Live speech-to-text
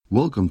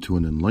Welcome to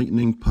an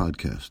enlightening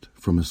podcast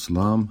from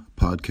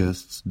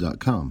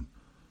IslamPodcasts.com.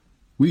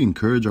 We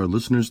encourage our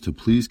listeners to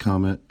please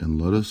comment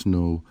and let us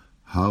know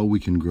how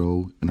we can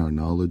grow in our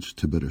knowledge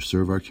to better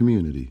serve our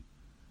community.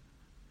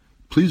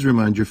 Please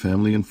remind your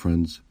family and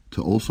friends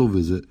to also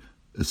visit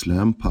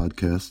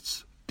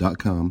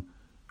IslamPodcasts.com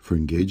for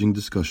engaging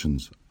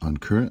discussions on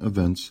current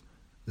events,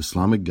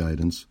 Islamic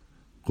guidance,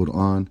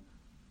 Quran,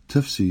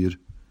 tafsir,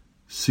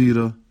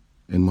 seerah,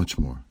 and much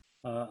more.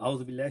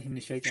 A'udhu billahi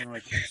minash shaitanir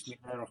rajim.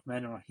 Bismillahir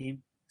Rahmanir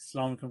Rahim.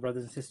 Assalamu alaikum,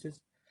 brothers and sisters.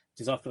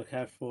 Jazakallah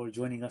khair for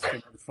joining us for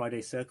the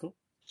Friday Circle.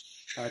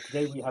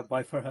 Today we have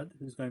Bhai Farhad,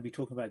 who's going to be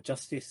talking about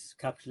justice,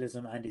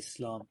 capitalism, and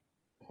Islam.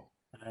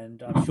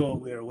 And I'm sure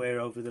we're aware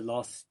over the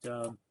last,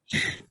 not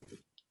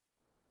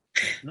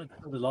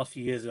over the last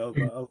few years,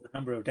 over a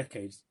number of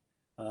decades,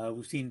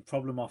 we've seen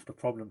problem after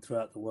problem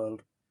throughout the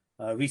world.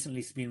 Recently,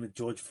 it's been with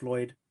George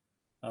Floyd,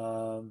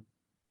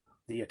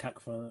 the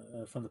attack from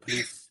the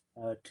police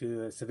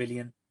to a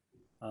civilian.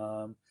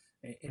 In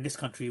this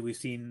country, we've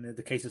seen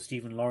the case of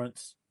Stephen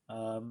Lawrence,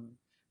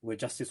 where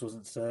justice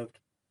wasn't served.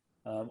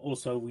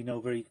 Also, we know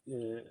very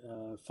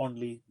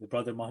fondly the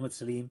brother Muhammad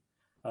Salim,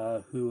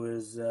 who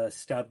was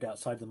stabbed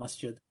outside the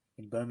masjid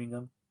in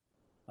Birmingham.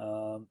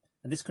 And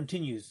this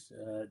continues.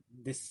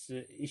 This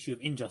issue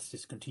of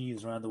injustice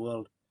continues around the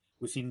world.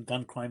 We've seen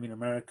gun crime in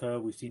America.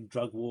 We've seen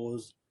drug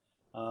wars.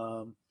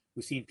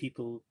 We've seen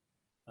people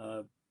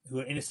who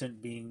are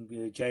innocent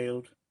being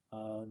jailed.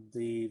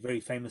 The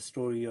very famous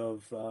story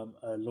of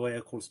a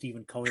lawyer called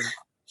Stephen Cohen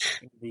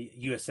in the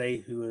USA,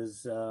 who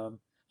was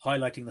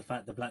highlighting the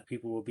fact that black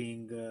people were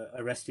being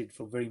arrested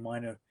for very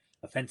minor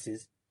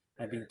offences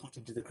and being put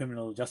into the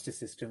criminal justice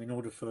system in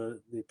order for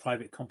the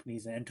private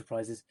companies and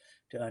enterprises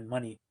to earn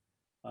money.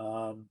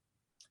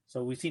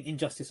 So we've seen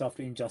injustice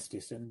after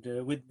injustice. And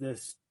with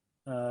this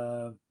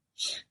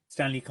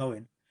Stanley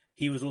Cohen,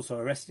 he was also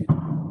arrested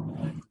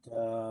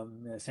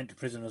and sent to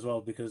prison as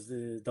well, because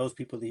those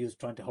people that he was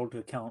trying to hold to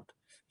account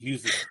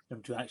used the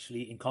system to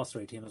actually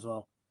incarcerate him as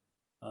well.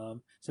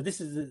 So this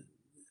is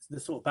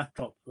the sort of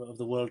backdrop of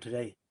the world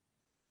today.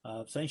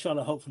 So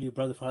inshallah, hopefully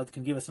Brother Farhad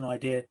can give us an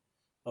idea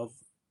of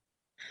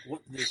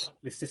what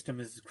this system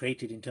has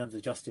created in terms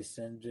of justice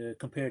and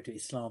compare it to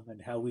Islam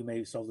and how we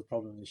may solve the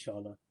problem,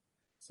 inshallah.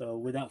 So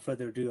without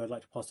further ado, I'd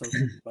like to pass over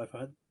to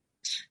Brother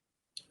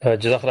Farhad.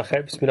 Jazakallah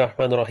khair. Bismillahir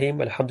Rahmanir Rahim.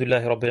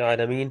 Alhamdulillahi Rabbil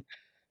Alameen.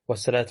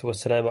 والصلاة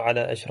والسلام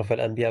على أشرف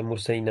الأنبياء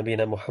المرسلين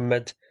نبينا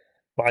محمد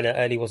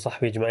وعلى آله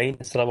وصحبه أجمعين.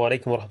 Assalamu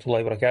alaikum wa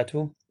rahmatullahi wa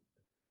barakatuh.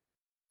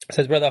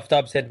 So as Brother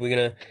Aftab said, we're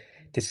going to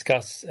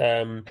discuss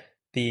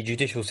the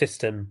judicial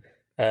system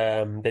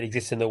that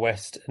exists in the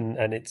West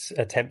and its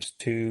attempts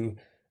to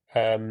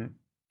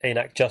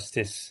enact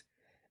justice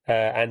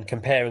and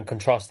compare and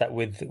contrast that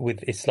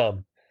with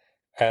Islam.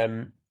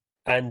 And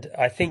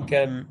I think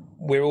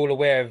we're all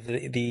aware of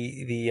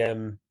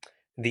the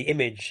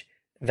image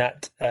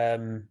that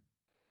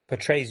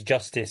portrays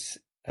justice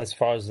as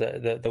far as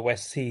the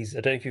West sees.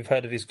 I don't know if you've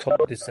heard of this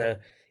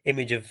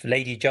image of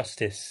Lady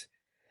Justice.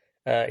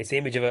 It's the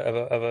image of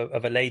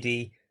a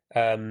lady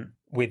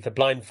with a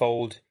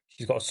blindfold.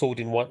 She's got a sword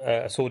in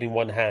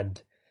one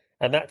hand,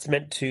 and that's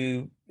meant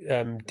to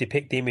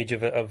depict the image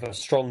of a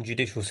strong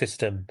judicial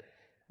system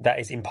that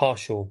is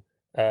impartial,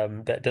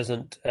 that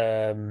doesn't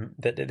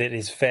that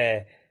is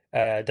fair,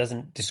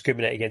 doesn't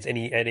discriminate against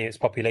any of its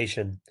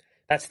population.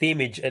 That's the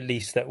image, at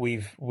least, that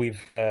we've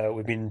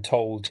been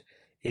told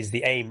is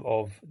the aim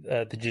of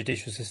the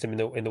judicial system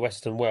in the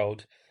Western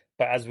world.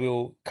 But as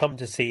we'll come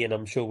to see, and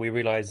I'm sure we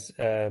realise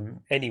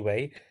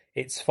anyway,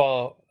 it's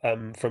far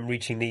from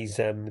reaching these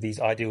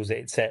ideals that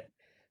it set.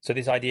 So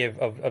this idea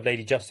of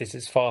Lady Justice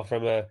is far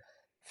from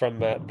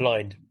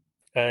blind.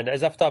 And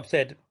as Aftab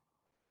said,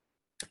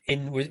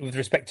 with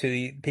respect to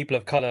the people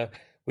of colour,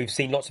 we've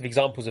seen lots of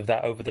examples of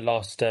that over the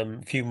last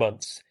few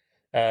months,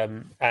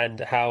 and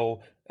how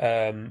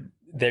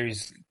there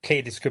is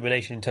clear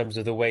discrimination in terms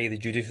of the way the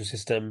judicial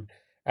system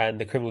and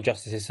the criminal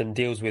justice system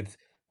deals with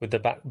the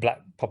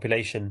black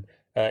population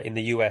in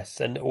the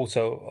US and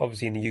also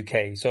obviously in the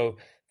UK. So,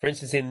 for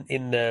instance,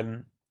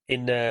 in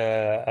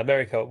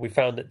America, we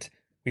find that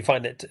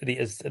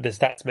as the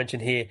stats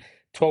mentioned here,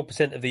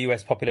 12% of the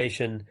US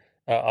population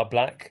are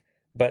black,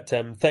 but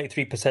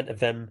 33% of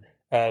them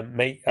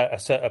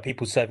are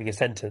people serving a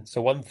sentence.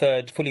 So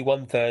fully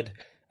one third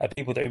of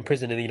people that are in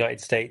prison in the United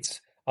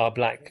States are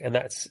black, and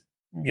that's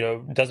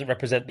doesn't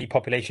represent the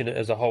population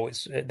as a whole.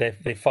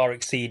 They far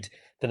exceed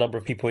the number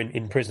of people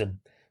in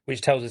prison,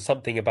 which tells us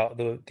something about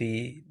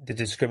the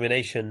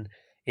discrimination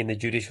in the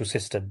judicial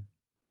system.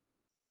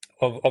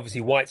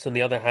 Obviously, whites, on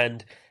the other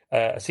hand,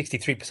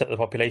 63% of the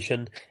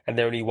population, and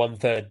they're only one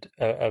third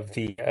of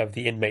the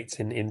inmates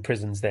in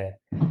prisons there.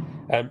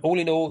 All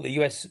in all, the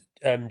US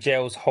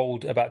jails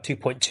hold about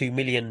 2.2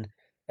 million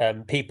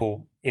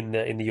people in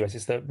the US.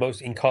 It's the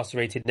most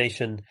incarcerated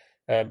nation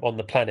on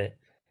the planet.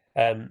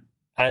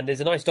 And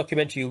there's a nice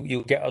documentary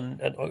you'll get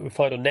you'll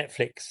find on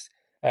Netflix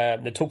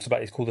that talks about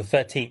this, called The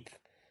 13th.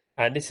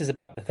 And this is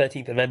about the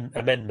 13th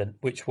Amendment,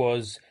 which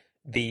was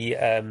the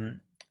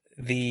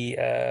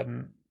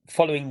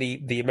following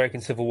the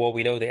American Civil War,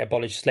 we know they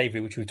abolished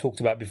slavery, which we talked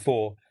about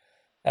before.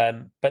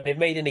 But they've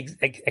made an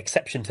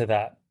exception to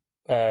that,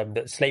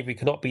 that slavery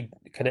cannot be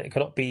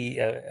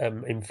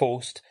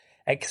enforced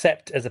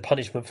except as a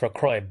punishment for a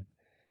crime.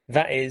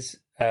 That is,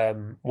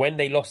 when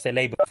they lost their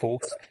labor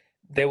force,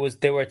 there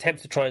were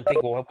attempts to try and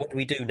think, well, what do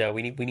we do now?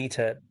 We need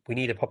a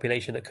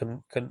population that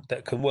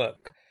can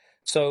work.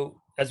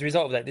 So as a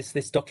result of that,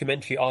 this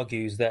documentary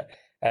argues that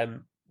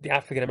the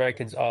African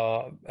Americans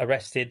are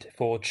arrested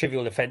for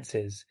trivial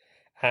offences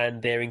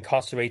and they're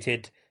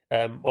incarcerated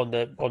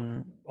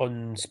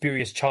on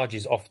spurious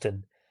charges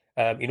often,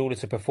 in order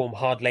to perform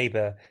hard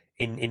labour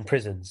in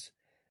prisons.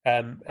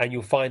 And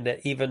you'll find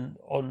that even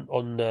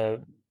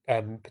on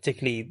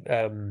particularly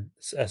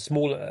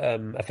small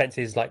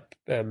offences like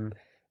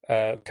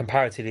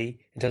comparatively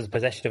in terms of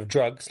possession of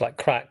drugs like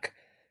crack,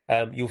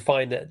 you'll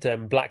find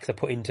that blacks are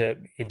put into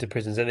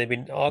prisons, and there have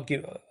been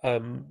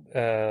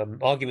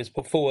arguments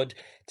put forward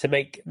to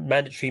make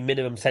mandatory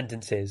minimum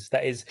sentences.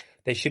 That is,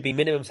 there should be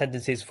minimum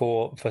sentences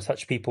for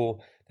such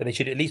people, that they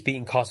should at least be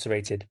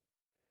incarcerated.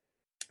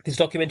 This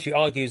documentary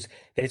argues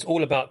that it's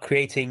all about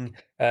creating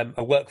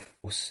a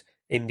workforce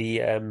in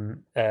the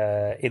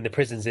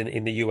prisons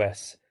in the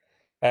US,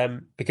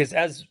 because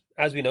as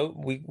we know,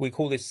 we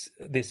call this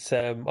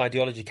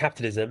ideology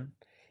capitalism.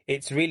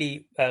 It's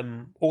really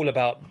all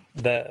about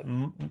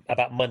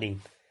money.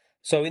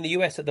 So in the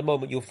US at the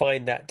moment, you'll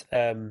find that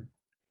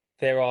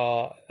there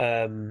are,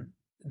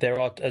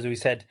 as we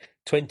said,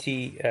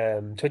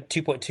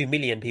 2.2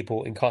 million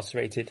people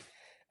incarcerated,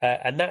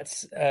 and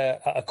that's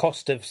a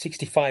cost of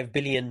 $65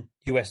 billion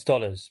US.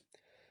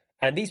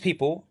 And these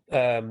people,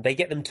 they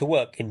get them to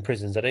work in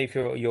prisons. I don't know if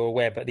you're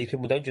aware, but these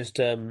people don't just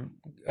go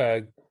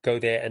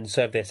there and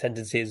serve their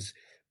sentences,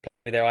 play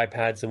with their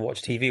iPads and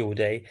watch TV all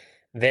day.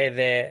 They're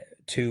there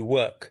to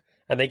work,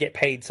 and they get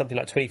paid something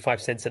like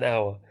 25 cents an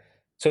hour.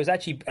 So it's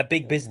actually a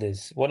big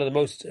business. One of the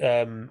most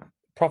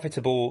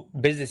profitable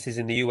businesses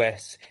in the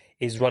US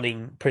is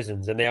running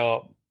prisons, and they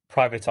are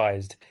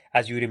privatized,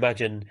 as you would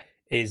imagine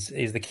is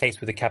the case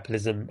with the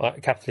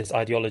capitalist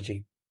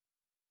ideology.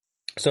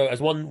 So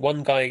as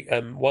one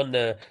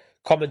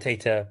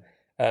commentator,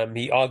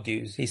 he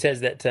argues, he says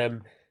that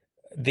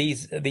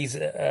these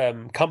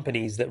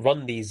companies that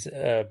run these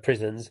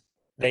prisons,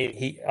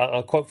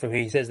 I'll quote from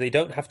him. He says they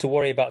don't have to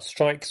worry about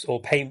strikes or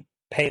paying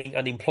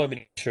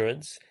unemployment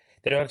insurance.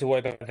 They don't have to worry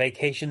about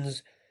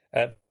vacations.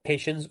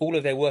 All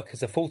of their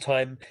workers are full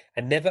time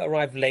and never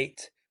arrive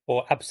late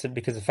or absent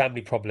because of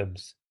family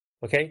problems.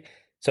 Okay,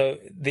 so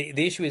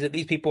the issue is that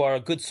these people are a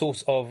good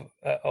source of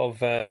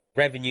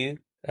revenue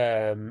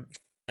for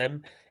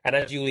them. And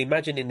as you'll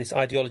imagine, in this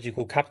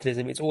ideological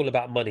capitalism, it's all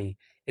about money.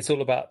 It's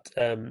all about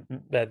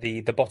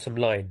the bottom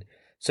line.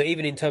 So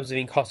even in terms of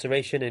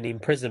incarceration and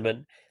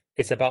imprisonment,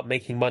 it's about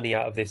making money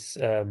out of this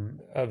to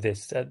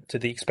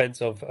the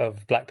expense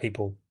of black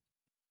people.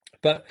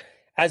 But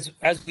as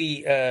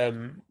we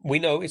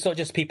know, it's not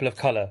just people of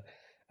color.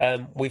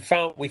 We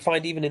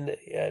find even in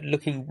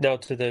looking now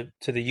to the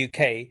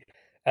UK,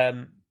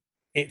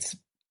 it's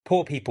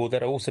poor people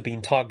that are also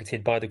being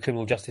targeted by the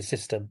criminal justice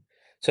system.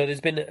 So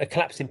there's been a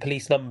collapse in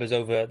police numbers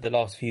over the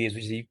last few years,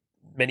 which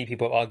many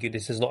people have argued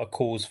this is not a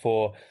cause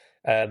for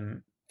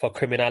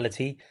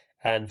criminality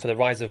and for the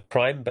rise of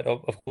crime, but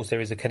of course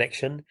there is a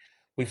connection.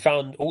 We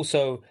found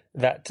also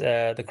that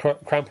the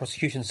Crown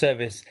Prosecution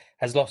Service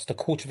has lost a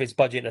quarter of its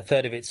budget and a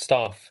third of its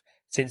staff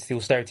since the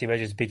austerity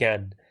measures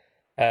began.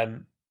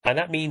 And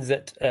that means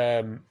that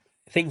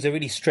things are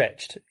really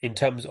stretched in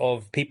terms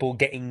of people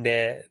getting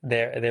their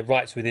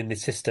rights within the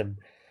system.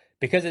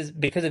 Because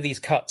of these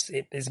cuts,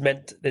 it has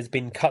meant there's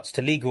been cuts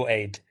to legal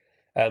aid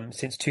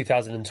since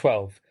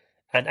 2012.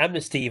 And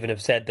Amnesty even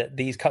have said that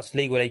these cuts to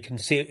legal aid can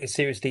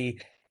seriously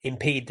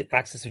impede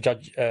access of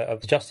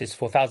justice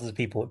for thousands of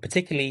people,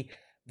 particularly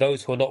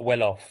those who are not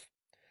well off.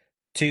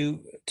 To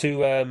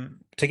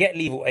get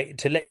legal aid,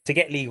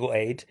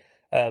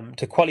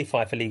 to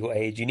qualify for legal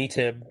aid, you need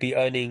to be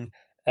earning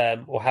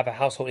or have a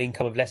household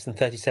income of less than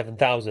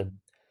 37,000.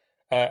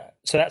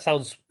 So that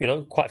sounds,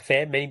 quite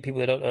fair. Many people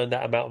that don't earn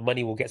that amount of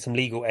money will get some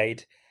legal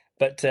aid,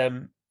 but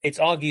it's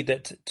argued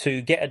that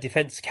to get a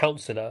defence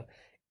counsellor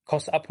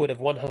costs upward of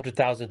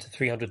 £100,000 to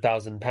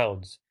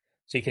 £300,000.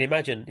 So you can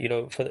imagine,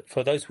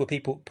 for those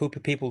people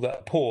that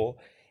are poor,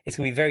 it's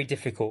going to be very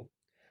difficult.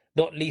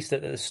 Not least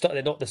that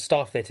they're not the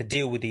staff there to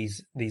deal with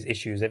these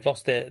issues. They've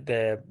lost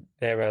their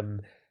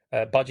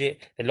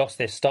budget. They lost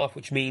their staff,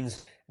 which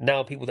means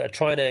now people that are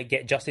trying to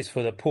get justice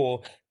for the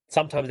poor,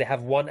 sometimes they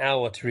have 1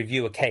 hour to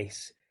review a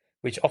case,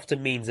 which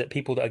often means that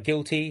people that are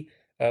guilty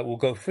will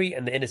go free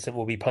and the innocent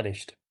will be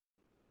punished.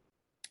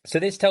 So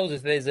this tells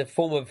us there's a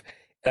form of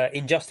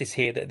injustice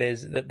here, that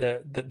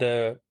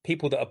the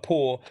people that are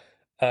poor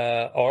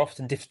are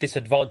often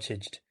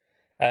disadvantaged.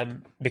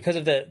 Because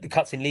of the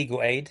cuts in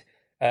legal aid,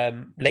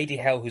 Lady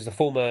Hale, who's the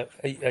former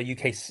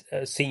UK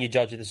senior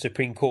judge of the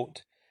Supreme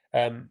Court,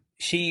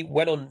 she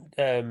went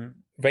on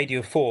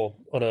Radio 4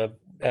 on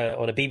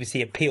a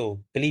BBC appeal,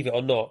 believe it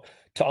or not,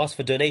 to ask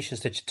for donations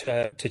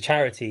to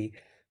charity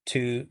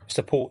to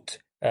support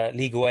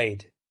legal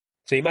aid.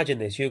 So imagine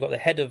this: you've got the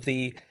head of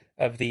the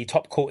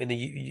top court in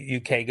the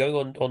UK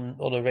going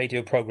on a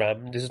radio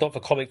program. This is not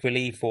for comic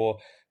relief or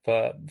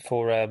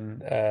for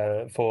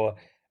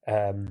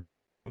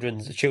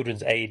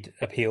children's aid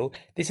appeal.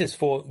 This is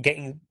for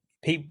getting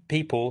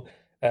people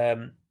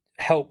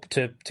help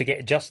to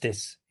get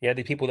justice. Yeah,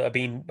 the people that are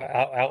being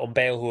out on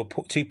bail who are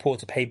too poor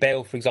to pay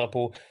bail, for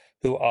example,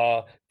 who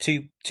are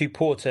too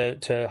poor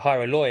to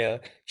hire a lawyer.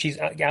 She's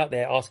out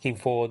there asking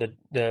for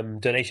the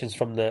donations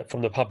from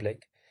the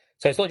public.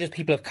 So it's not just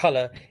people of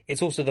color;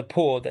 it's also the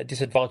poor that are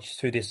disadvantaged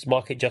through this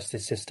market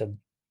justice system.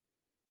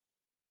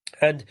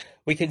 And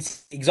we can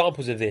see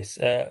examples of this.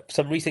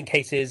 Some recent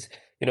cases,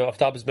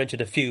 Aftab has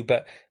mentioned a few,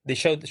 but they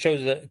shows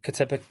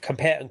that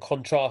compare and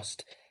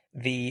contrast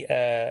the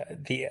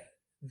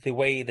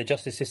way the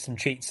justice system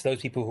treats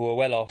those people who are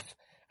well off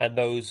and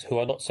those who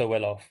are not so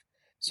well off.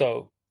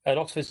 So an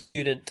Oxford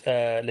student,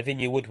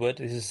 Lavinia Woodward,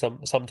 this is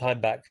some time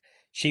back,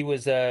 she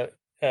was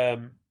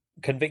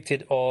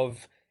convicted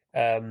of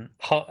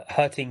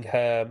hurting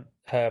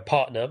her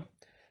partner,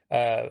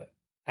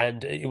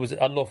 and it was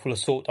unlawful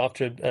assault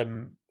after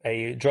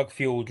a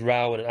drug-fueled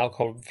row and an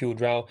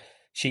alcohol-fueled row.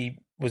 She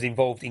was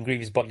involved in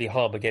grievous bodily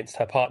harm against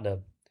her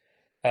partner.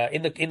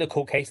 In the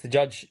court case, the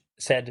judge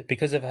said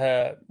because of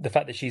the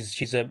fact that she's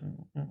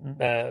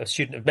a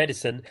student of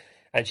medicine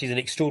and she's an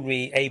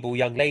extraordinarily able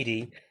young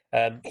lady,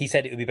 he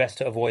said it would be best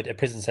to avoid a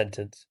prison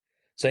sentence.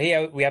 So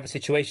here we have a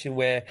situation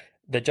where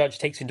the judge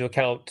takes into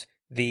account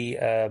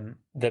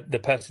the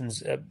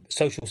person's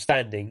social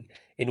standing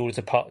in order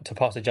to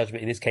pass a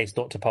judgment. In this case,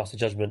 not to pass a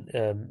judgment.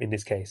 In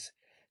this case,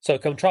 so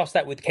contrast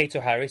that with Cato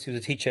Harris, who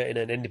was a teacher in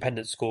an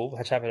independent school,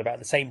 which happened about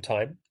the same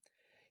time.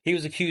 He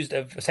was accused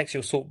of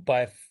sexual assault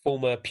by a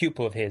former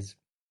pupil of his,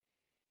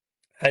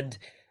 and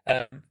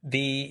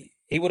he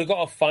would have got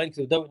off fine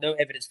because there was no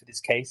evidence for this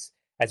case,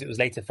 as it was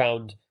later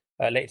found.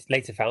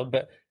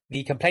 But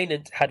the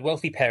complainant had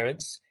wealthy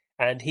parents,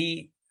 and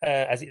he,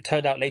 as it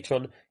turned out later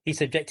on, he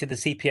subjected the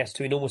CPS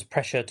to enormous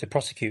pressure to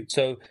prosecute.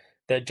 So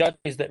the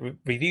judges that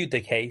reviewed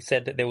the case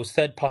said that there was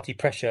third-party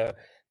pressure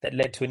that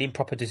led to an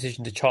improper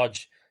decision to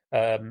charge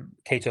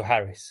Cato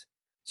Harris.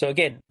 So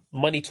again,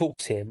 money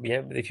talks here.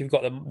 Yeah, if you've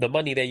got the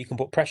money there, you can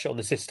put pressure on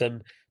the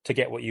system to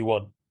get what you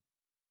want.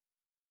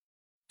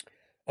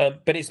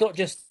 But it's not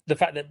just the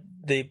fact that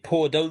the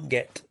poor don't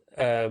get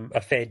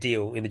a fair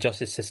deal in the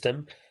justice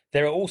system.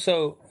 There are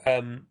also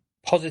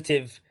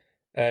positive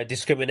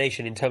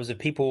discrimination in terms of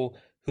people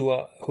who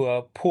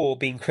are poor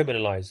being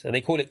criminalized, and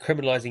they call it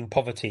criminalizing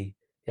poverty.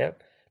 Yeah,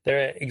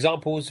 there are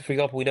examples. For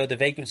example, we know the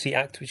Vagrancy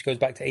Act, which goes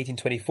back to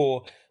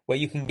 1824, where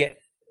you can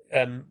get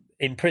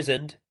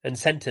imprisoned and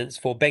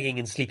sentenced for begging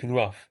and sleeping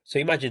rough. So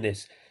imagine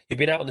this: you've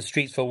been out on the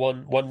streets for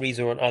one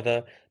reason or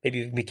another. Maybe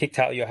you've been kicked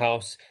out of your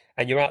house,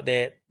 and you're out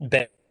there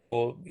begging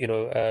or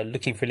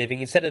looking for a living.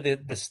 Instead of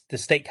the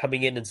state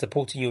coming in and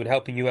supporting you and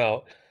helping you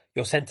out,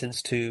 you're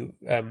sentenced to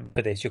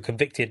for this. You're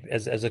convicted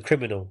as a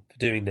criminal for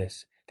doing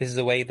this. This is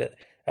a way that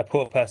a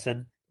poor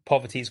person,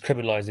 poverty is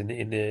criminalized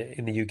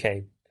in the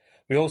UK.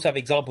 We also have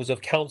examples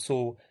of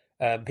council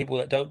people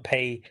that don't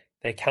pay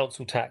their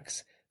council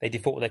tax. They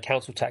default on their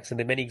council tax, and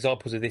there are many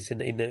examples of this in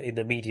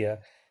the media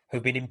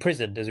who've been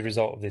imprisoned as a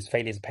result of this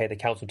failure to pay the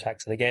council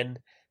tax. And again,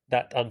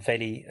 that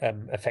unfairly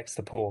affects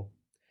the poor.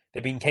 There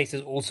have been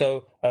cases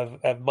also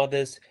of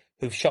mothers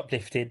who've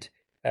shoplifted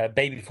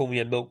baby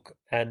formula, milk,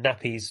 and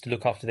nappies to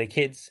look after their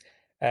kids,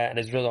 and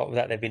as a result of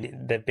that,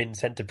 they've been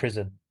sent to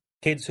prison.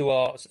 Kids who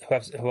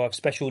have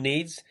special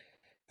needs,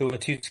 who are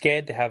too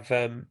scared, they have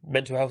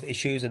mental health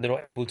issues, and they're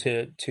not able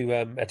to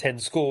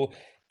attend school,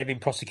 they've been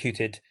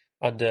prosecuted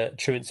under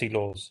truancy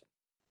laws.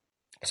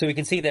 So we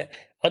can see that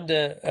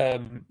under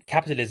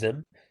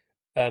capitalism,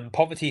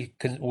 poverty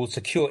will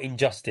secure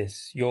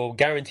injustice. You're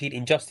guaranteed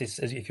injustice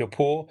as if you're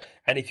poor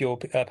and if you're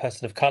a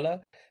person of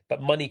color,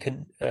 but money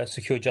can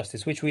secure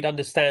justice, which we'd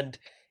understand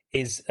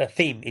is a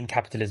theme in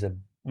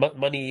capitalism.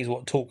 Money is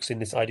what talks in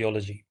this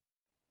ideology.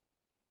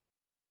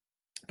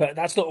 But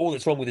that's not all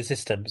that's wrong with the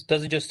system. It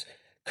doesn't just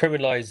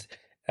criminalize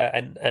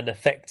and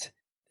affect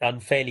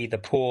unfairly the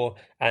poor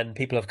and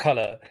people of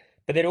color,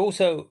 but there are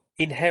also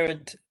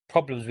inherent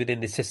problems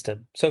within the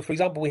system. So, for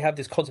example, we have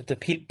this concept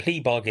of plea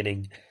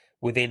bargaining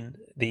within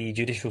the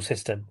judicial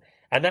system,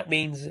 and that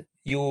means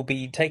you'll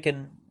be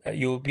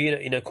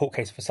in a court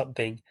case for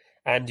something,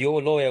 and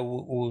your lawyer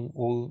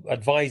will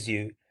advise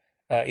you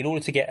in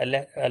order to get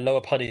a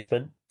lower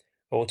punishment,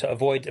 or to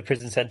avoid a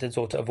prison sentence,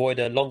 or to avoid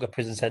a longer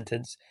prison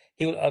sentence.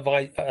 He will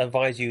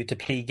advise you to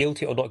plead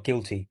guilty or not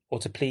guilty, or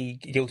to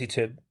plead guilty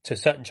to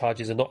certain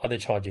charges and not other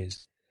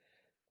charges.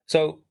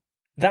 So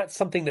that's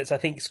something that's, I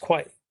think, is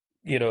quite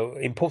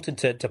important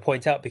to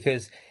point out,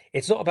 because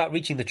it's not about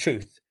reaching the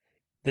truth.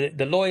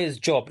 The lawyer's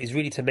job is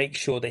really to make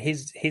sure that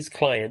his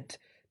client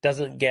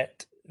doesn't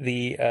get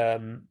the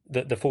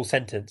full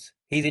sentence.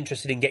 He's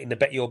interested in getting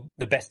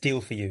the best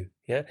deal for you.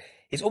 Yeah,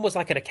 it's almost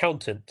like an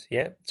accountant.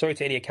 Yeah, sorry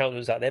to any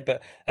accountants out there,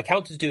 but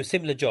accountants do a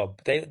similar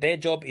job. Their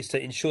job is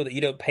to ensure that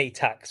you don't pay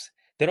tax.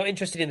 They're not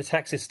interested in the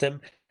tax system.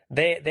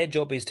 Their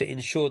job is to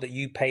ensure that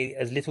you pay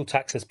as little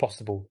tax as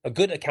possible. A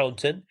good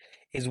accountant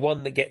is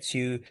one that gets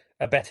you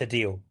a better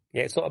deal.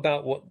 Yeah, it's not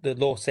about what the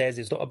law says.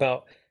 It's not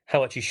about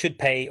how much you should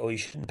pay or you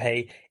shouldn't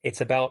pay.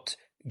 It's about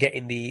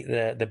getting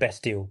the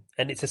best deal.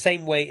 And it's the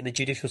same way in the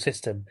judicial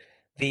system.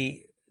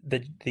 The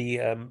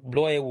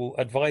lawyer will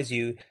advise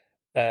you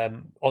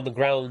on the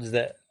grounds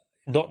that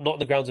not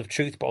the grounds of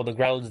truth, but on the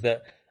grounds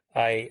that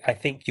I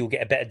think you'll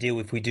get a better deal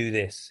if we do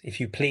this. If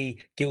you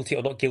plead guilty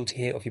or not guilty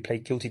here, or if you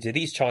plead guilty to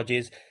these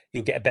charges,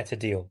 you'll get a better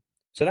deal.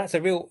 So that's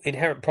a real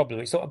inherent problem.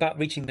 It's not about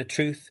reaching the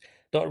truth,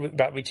 not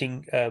about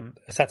reaching a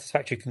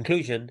satisfactory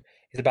conclusion.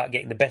 It's about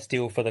getting the best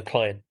deal for the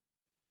client.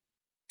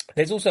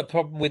 There's also a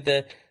problem with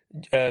the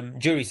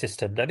jury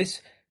system. Now,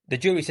 the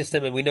jury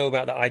system, and we know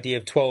about the idea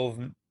of 12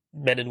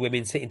 men and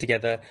women sitting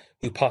together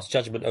who pass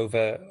judgment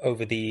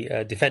over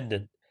the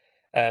defendant.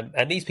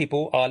 And these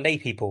people are lay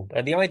people.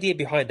 And the idea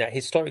behind that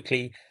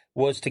historically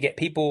was to get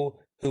people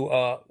who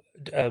are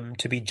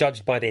to be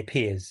judged by their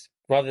peers,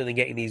 rather than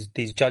getting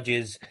these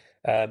judges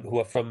who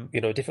are from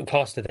a different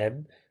class to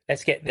them.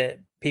 Let's get the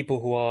people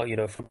who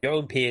are from your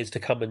own peers to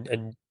come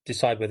and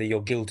decide whether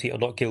you're guilty or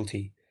not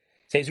guilty.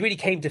 So it really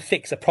came to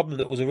fix a problem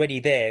that was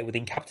already there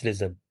within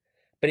capitalism,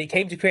 but it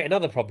came to create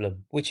another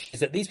problem, which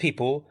is that these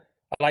people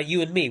are like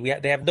you and me.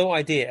 They have no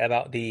idea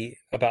about the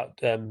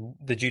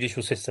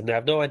judicial system. They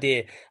have no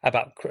idea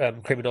about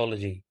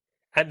criminology,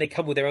 and they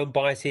come with their own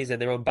biases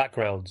and their own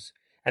backgrounds.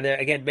 And there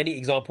are again many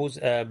examples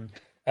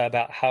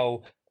about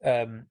how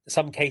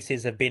some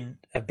cases have been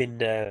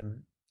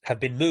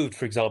moved.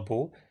 For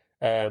example,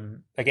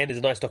 again, there's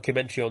a nice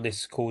documentary on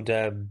this called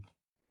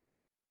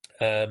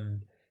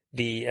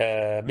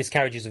the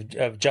miscarriages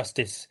of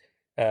justice.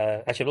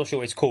 Actually, I'm not sure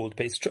what it's called,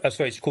 but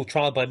it's called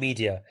Trial by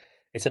Media.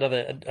 It's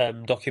another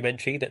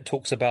documentary that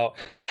talks about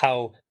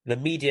how the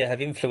media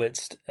have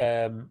influenced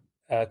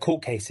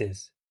court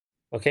cases.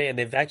 Okay, and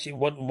they've actually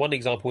one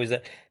example is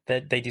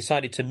that they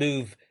decided to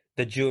move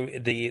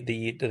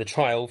the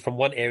trial from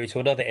one area to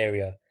another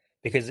area,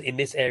 because in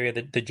this area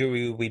the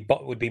jury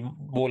would be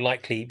more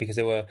likely, because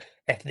they were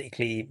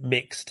ethnically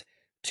mixed,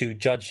 to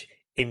judge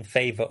in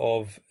favor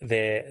of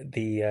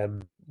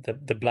the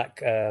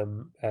black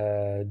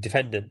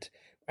defendant.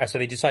 So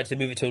they decided to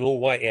move it to an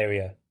all-white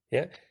area.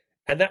 Yeah,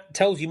 and that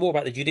tells you more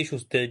about the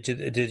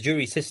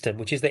jury system,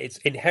 which is that it's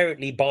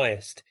inherently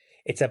biased.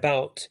 It's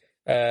about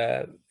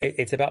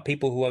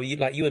people who are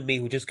like you and me,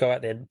 who just go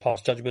out there and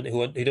pass judgment,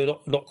 who are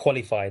not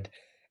qualified.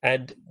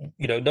 And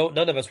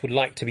none of us would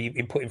like to be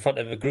put in front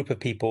of a group of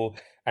people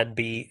and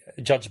be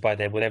judged by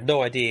them when they have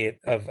no idea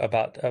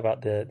about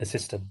the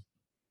system.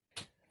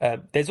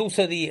 There's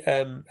also the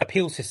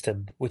appeal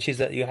system, which is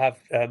that you have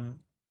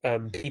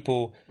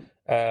people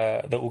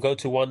that will go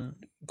to one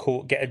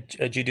court, get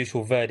a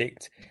judicial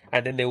verdict,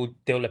 and then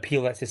they'll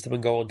appeal that system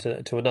and go on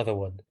to another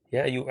one.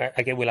 Yeah,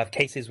 and we'll have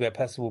cases where a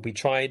person will be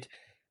tried,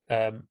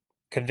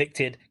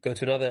 convicted, go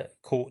to another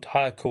court,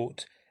 higher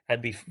court,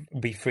 and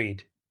be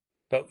freed.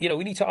 But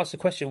we need to ask the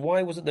question: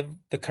 why wasn't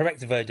the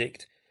correct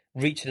verdict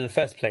reached in the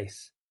first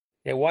place?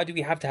 Yeah, why do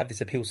we have to have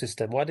this appeal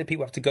system? Why do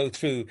people have to go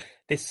through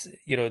this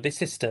this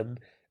system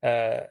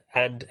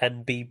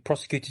and be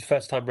prosecuted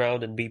first time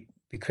round and be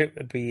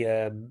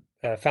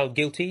found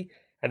guilty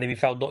and then be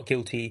found not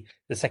guilty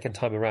the second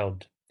time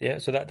around? Yeah,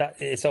 so that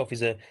itself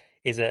is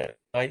an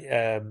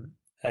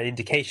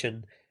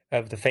indication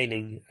of the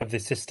failing of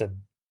this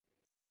system.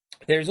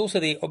 There is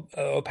also the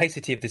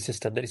opacity of the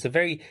system, that it's a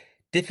very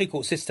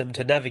difficult system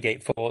to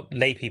navigate for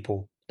lay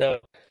people. Now,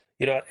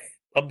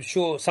 I'm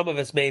sure some of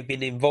us may have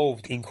been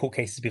involved in court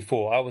cases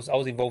before. I was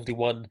involved in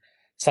one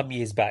some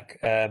years back,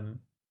 and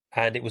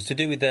it was to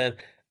do with a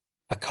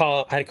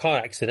car. I had a car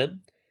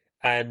accident,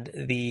 and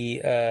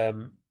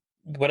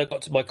when I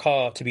got to my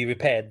car to be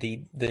repaired,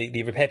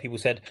 the repair people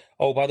said,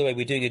 "Oh, by the way,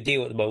 we're doing a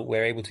deal at the moment.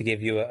 We're able to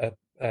give you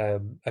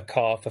a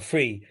car for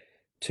free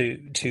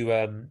to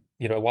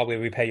while we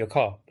repair your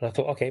car." And I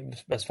thought, okay,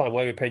 that's fine.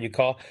 While we're repairing your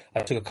car,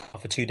 I took a car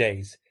for 2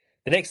 days.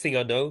 The next thing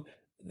I know,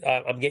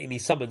 I'm getting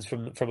these summons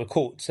from a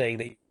court saying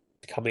that you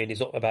come in.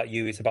 It's not about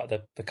you. It's about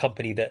the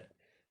company that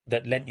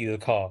lent you the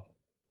car.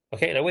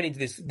 Okay, and I went into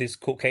this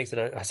court case,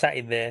 and I sat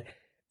in there,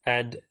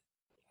 and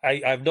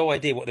I have no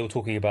idea what they were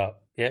talking about.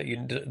 Yeah,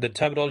 the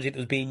terminology that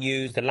was being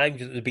used, the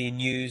language that was being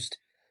used.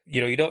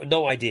 You don't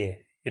no idea.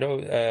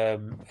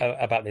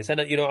 About this, and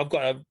I've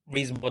got a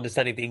reasonable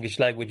understanding of the English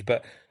language,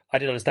 but I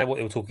didn't understand what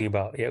they were talking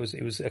about. Yeah,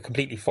 it was a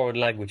completely foreign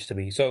language to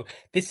me. So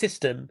this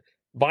system,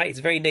 by its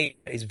very nature,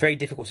 is very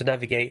difficult to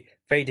navigate,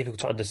 very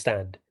difficult to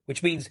understand.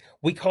 Which means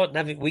we can't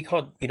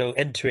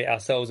enter it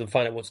ourselves and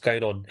find out what's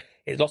going on.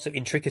 It's lots of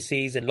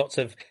intricacies and lots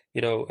of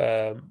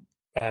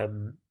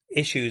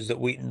issues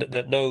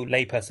that no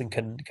layperson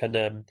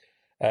can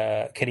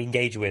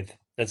engage with.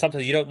 And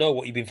sometimes you don't know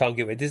what you've been found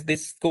guilty with.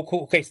 This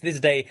court case to this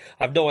day,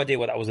 I have no idea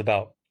what that was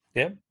about.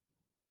 Yeah,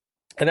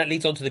 and that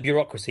leads on to the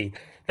bureaucracy.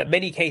 That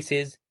many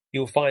cases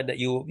you'll find that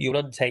you'll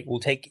undertake will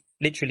take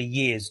literally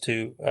years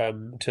to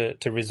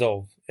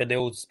resolve, and there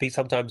will be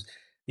sometimes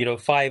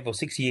 5 or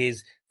 6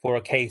 years for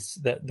a case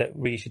that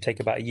really should take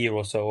about a year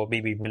or so, or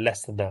maybe even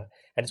less than that.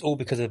 And it's all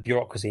because of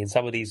bureaucracy. And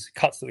some of these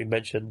cuts that we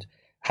mentioned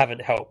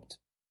haven't helped.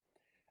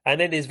 And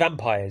then there's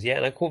vampires, yeah,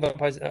 and I call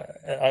vampires,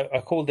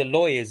 I call the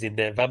lawyers in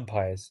there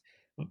vampires.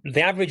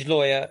 The average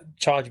lawyer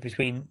charges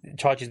between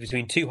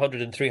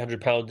 £200 and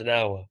 £300 an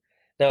hour.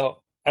 Now,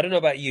 I don't know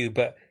about you,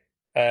 but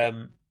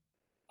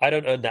I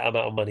don't earn that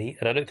amount of money,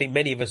 and I don't think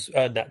many of us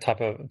earn that type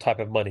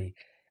of money.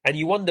 And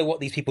you wonder what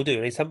these people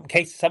do. In some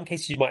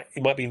cases you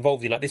might be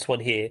involved in, like this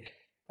one here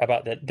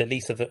about the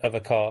lease of a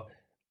car.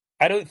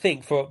 I don't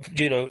think for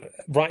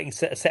writing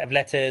a set of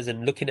letters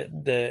and looking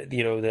at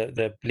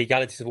the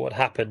legalities of what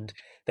happened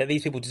that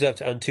these people deserve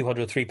to earn £200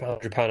 or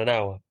 £300 an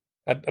hour.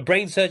 A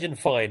brain surgeon,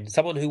 fine.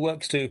 Someone who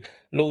works to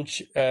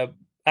launch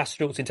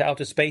astronauts into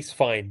outer space,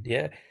 fine.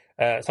 Yeah.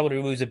 Someone who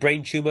removes a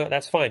brain tumor,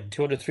 that's fine.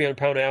 £200,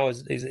 £300 an hour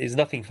is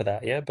nothing for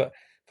that. Yeah. But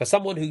for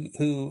someone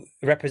who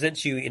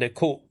represents you in a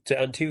court to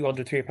earn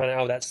 £200, £300 an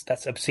hour,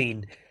 that's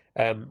obscene,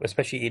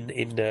 especially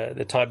in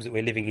the times that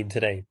we're living in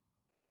today.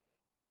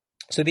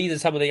 So these are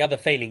some of the other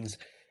failings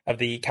of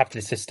the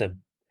capitalist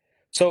system.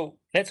 So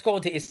let's go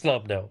on to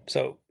Islam now.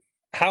 So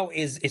how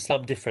is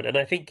Islam different? And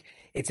I think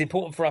it's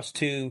important for us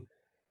to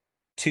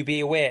be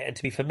aware and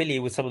to be familiar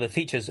with some of the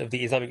features of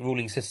the Islamic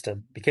ruling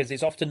system, because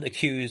it's often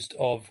accused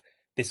of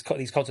these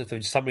concepts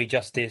of summary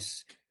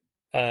justice,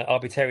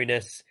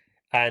 arbitrariness,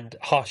 and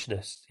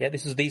harshness. Yeah,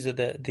 these are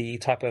the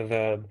type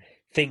of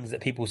things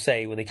that people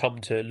say when they come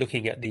to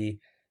looking at the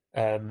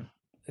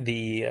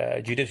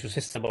judicial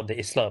system under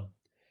Islam.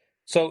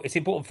 So it's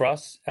important for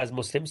us as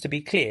Muslims to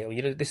be clear.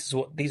 These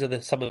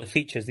are some of the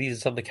features. These are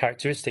some of the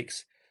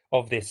characteristics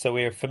of this. So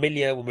we're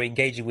familiar when we're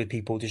engaging with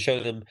people to show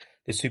them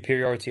the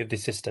superiority of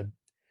this system.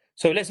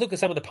 So let's look at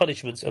some of the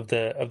punishments of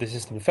the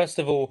system. First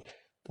of all,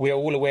 we are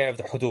all aware of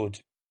the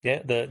hudud.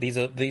 Yeah, these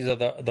are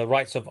the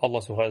rights of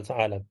Allah subhanahu wa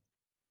ta'ala.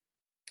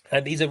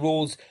 And these are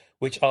rules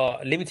which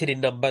are limited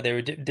in number. There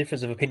are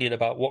difference of opinion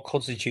about what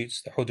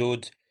constitutes the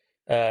hudud.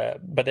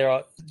 But there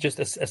are just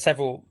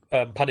several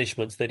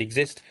punishments that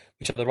exist,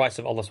 which are the rights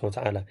of Allah subhanahu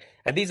wa ta'ala.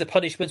 And these are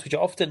punishments which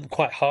are often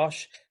quite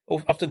harsh,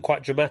 often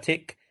quite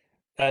dramatic,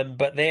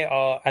 but they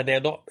are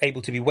not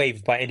able to be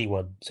waived by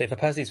anyone. So if a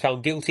person is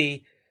found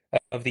guilty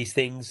of these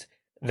things,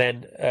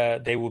 then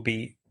they will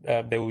be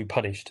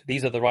punished.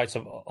 These are the rights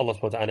of Allah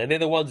subhanahu wa ta'ala. And they're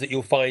the ones that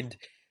you'll find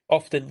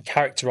often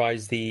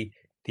characterize the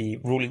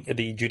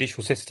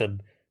judicial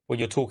system. When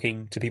you're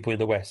talking to people in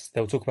the West,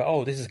 they'll talk about,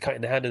 oh, this is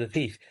cutting the hand of the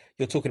thief.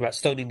 You're talking about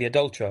stoning the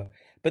adulterer.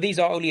 But these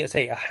are only, let's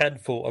say, a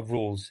handful of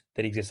rules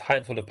that exist, a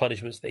handful of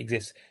punishments that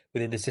exist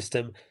within the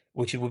system,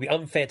 which it would be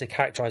unfair to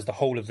characterize the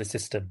whole of the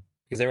system,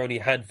 because they're only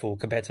a handful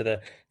compared to the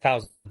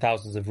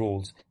thousands of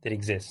rules that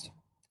exist.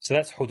 So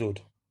that's hudud.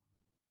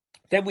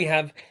 Then we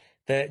have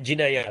the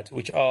jinayat,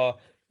 which are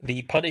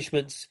the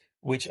punishments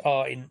which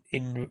are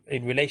in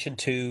relation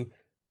to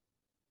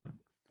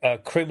a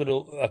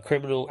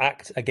criminal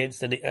act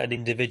against an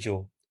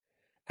individual.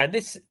 And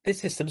this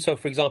system, so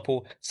for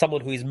example,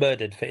 someone who is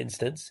murdered, for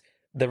instance,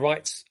 the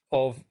rights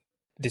of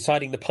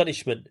deciding the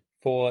punishment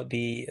for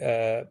the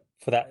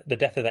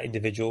death of that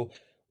individual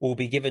will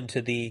be given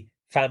to the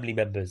family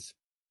members.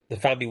 The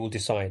family will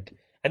decide.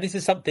 And this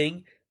is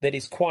something that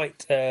is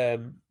quite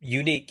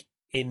unique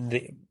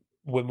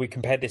when we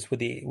compare this with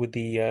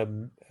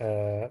the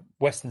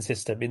Western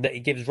system, in that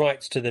it gives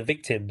rights to the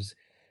victims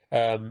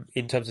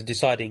in terms of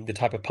deciding the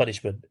type of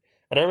punishment.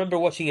 And I remember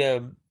watching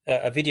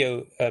a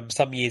video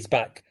some years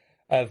back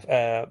of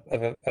a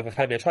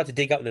family. I tried to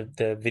dig up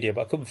the video,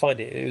 but I couldn't find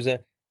it. It was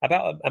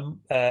about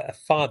a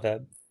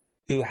father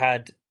who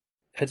had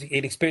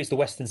experienced the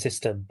Western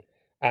system,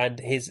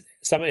 and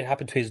something had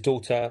happened to his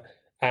daughter,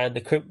 and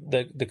the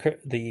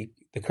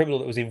criminal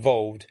that was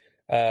involved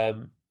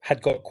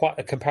had got quite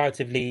a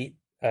comparatively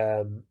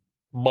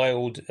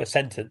mild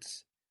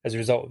sentence as a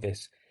result of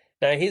this.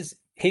 Now his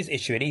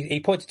issue, and he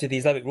pointed to the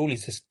Islamic ruling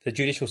system, the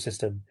judicial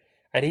system,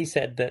 and he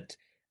said that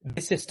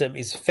this system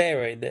is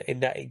fairer in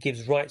that it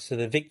gives rights to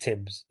the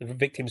victims'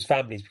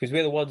 families, because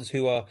we're the ones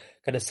who are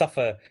going to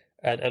suffer,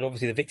 and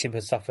obviously the victim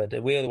has suffered,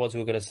 and we're the ones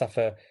who are going to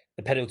suffer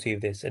the penalty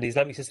of this. And the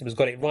Islamic system has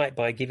got it right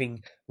by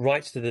giving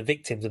rights to the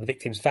victims and the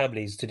victims'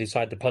 families to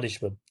decide the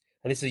punishment.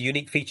 And this is a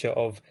unique feature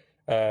of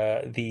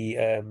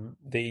the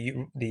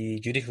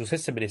judicial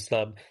system in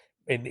Islam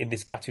in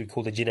this category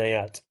called the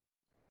jinayat.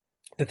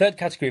 The third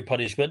category of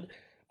punishment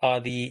are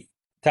the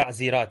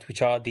ta'zirat,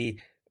 which are the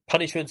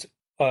punishments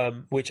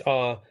which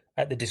are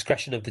at the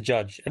discretion of the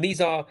judge. And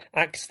these are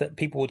acts that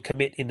people would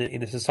commit in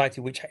the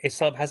society which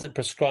Islam hasn't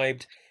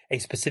prescribed a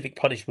specific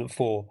punishment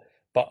for,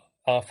 but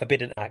are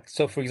forbidden acts.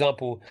 So, for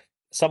example,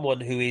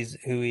 someone who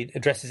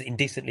addresses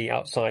indecently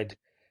outside,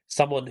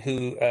 someone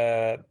who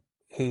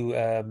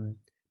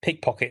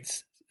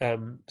pickpockets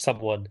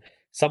someone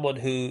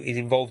who is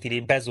involved in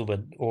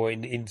embezzlement or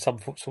in some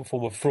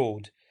form of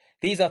fraud.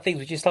 These are things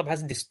which Islam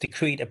hasn't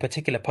decreed a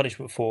particular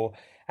punishment for,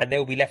 and they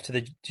will be left to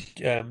the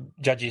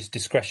judge's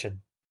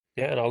discretion.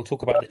 Yeah, and I'll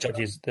talk about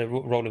the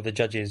role of the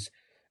judges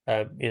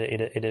in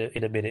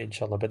a minute,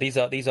 inshallah. But these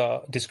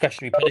are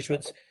discretionary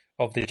punishments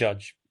of the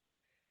judge.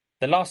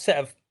 The last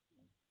set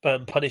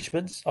of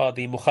punishments are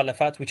the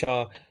mukhalafat, which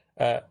are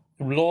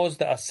laws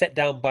that are set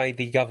down by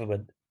the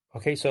government.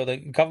 Okay, so the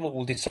government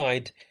will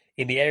decide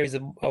in the areas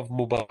of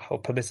mubah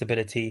or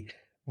permissibility,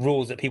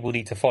 rules that people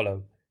need to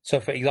follow. So,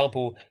 for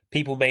example,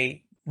 people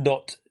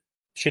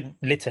shouldn't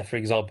litter, for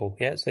example.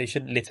 Yeah, so they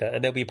shouldn't litter,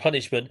 and there'll be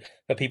punishment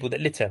for people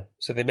that litter.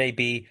 So there may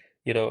be,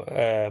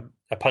 a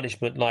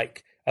punishment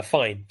like a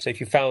fine. So if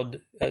you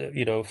found,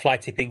 fly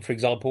tipping, for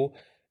example,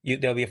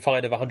 there'll be a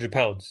fine of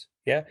 £100.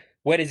 Yeah,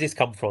 where does this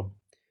come from?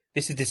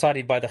 This is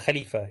decided by the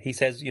Khalifa. He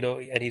says,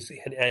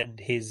 and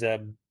his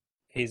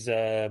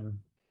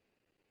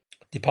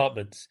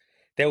departments.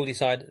 They will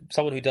decide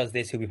someone who does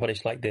this, he'll be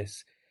punished like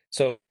this.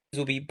 So these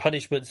will be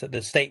punishments that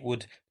the state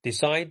would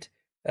decide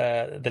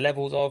the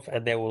levels of,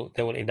 and they will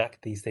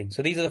enact these things.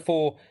 So these are the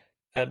four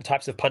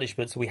types of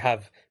punishments we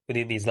have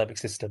within the Islamic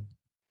system.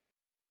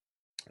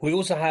 We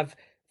also have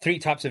three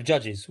types of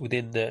judges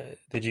within the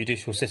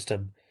judicial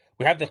system.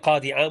 We have the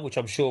Qadi Am, which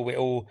I'm sure we're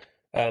all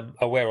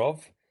aware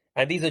of,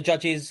 and these are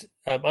judges,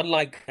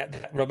 unlike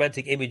that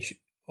romantic image,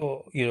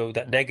 or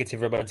that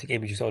negative romantic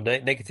image or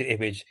negative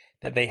image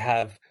that they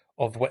have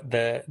of what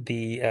the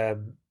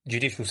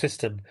judicial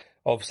system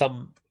of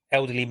some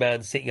elderly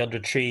man sitting under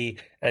a tree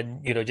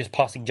and just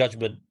passing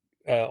judgment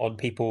on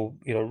people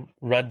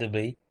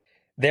randomly.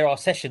 There are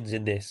sessions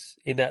in this,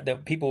 in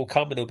that people will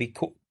come and there'll be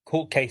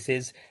court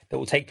cases that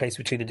will take place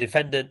between the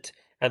defendant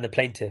and the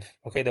plaintiff.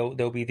 Okay,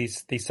 there'll be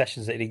these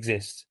sessions that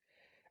exist,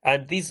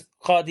 and these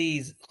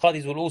qadis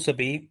will also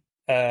be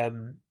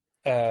trained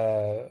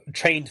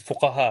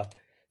fuqaha,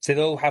 so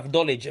they'll have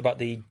knowledge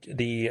about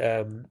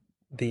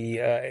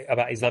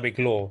about Islamic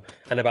law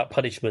and about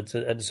punishments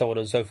and so on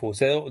and so forth.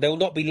 So they will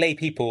not be lay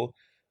people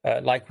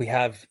like we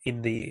have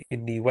in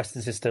the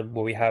Western system,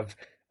 where we have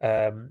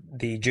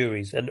the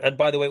juries. And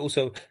by the way,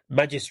 also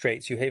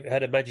magistrates. You have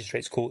heard of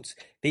magistrates' courts.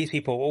 These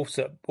people are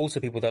also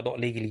people that are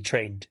not legally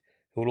trained,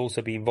 who will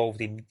also be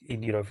involved in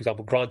for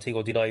example, granting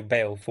or denying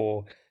bail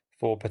for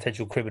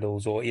potential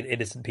criminals or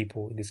innocent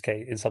people in this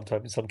case. In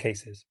some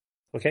cases,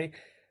 okay.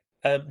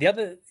 The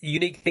other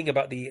unique thing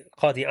about the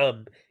Qadi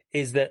Am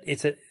is that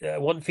it's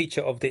one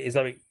feature of the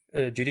Islamic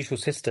judicial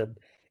system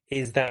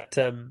is that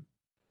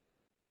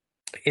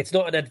it's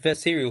not an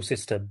adversarial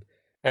system.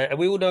 And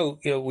we all know,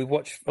 we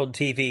watch on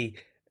TV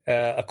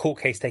a court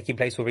case taking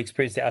place, where we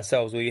experienced it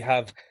ourselves, where you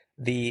have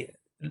the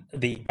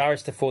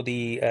barrister for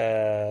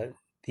the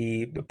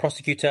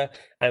prosecutor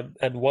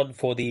and one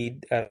for the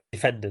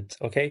defendant.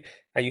 Okay,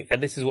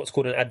 and this is what's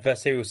called an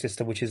adversarial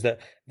system, which is that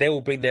they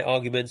will bring their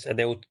arguments and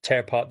they will tear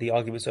apart the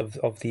arguments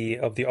of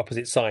the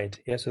opposite side.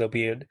 Yeah, so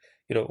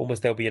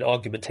there'll be an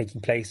argument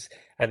taking place,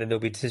 and then there'll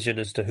be a decision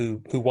as to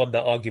who won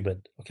that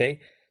argument.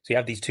 Okay, so you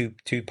have these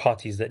two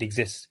parties that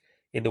exist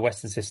in the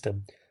Western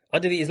system.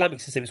 Under the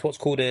Islamic system, it's what's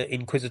called an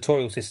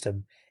inquisitorial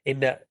system, in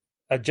that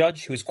a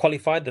judge who is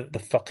qualified, the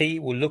faqih,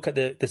 will look at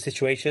the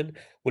situation,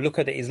 will look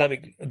at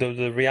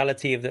the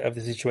reality of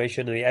the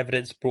situation and the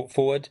evidence brought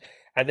forward,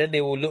 and then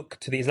they will look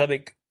to the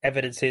Islamic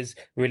evidences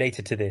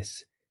related to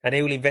this, and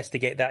he will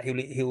investigate that. He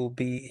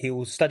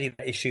will study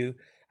that issue,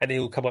 and he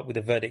will come up with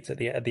a verdict at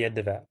the end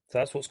of that. So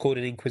that's what's called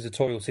an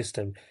inquisitorial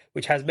system,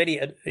 which has many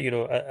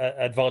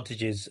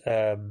advantages,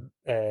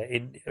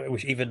 in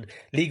which even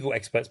legal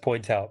experts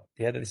point out.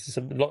 Yeah, that this is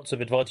lots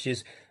of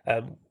advantages.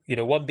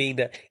 One being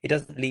that it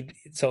doesn't leave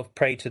itself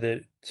prey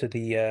to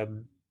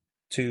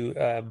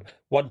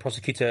one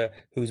prosecutor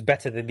who's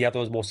better than the other,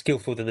 is more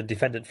skillful than the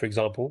defendant, for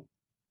example,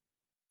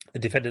 the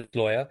defendant's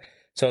lawyer.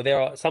 So there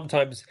are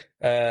sometimes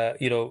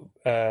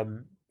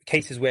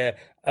cases where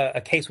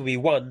a case will be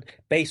won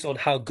based on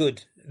how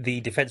good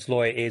the defense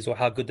lawyer is, or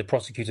how good the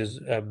prosecutor's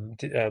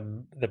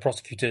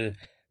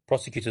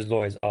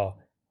lawyers are.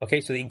 Okay,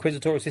 so the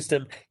inquisitorial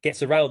system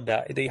gets around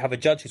that. You have a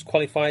judge who's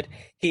qualified.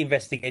 He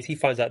investigates. He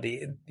finds out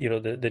the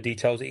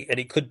details, and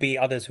it could be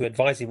others who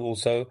advise him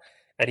also,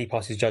 and he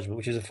passes judgment,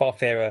 which is a far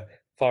fairer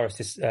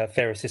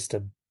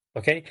system.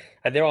 Okay,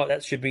 and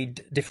that should be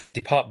different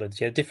departments.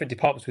 Yeah, different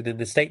departments within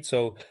the state.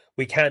 So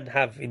we can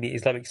have in the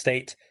Islamic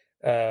State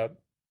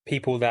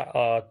people that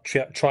are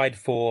tried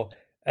for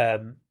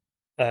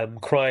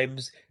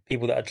crimes,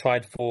 people that are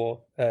tried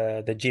for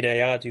the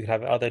jinayat. You can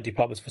have other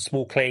departments for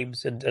small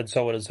claims, and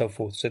so on and so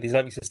forth. So the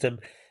Islamic system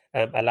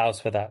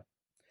allows for that.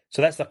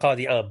 So that's the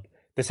Qadi Am.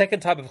 The second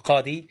type of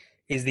Qadi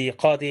is the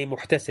Qadi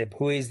Muhtasib,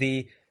 who is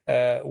the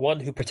one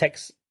who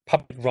protects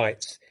public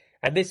rights.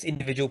 And this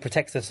individual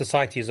protects the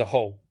society as a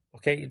whole.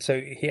 Okay,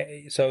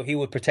 so he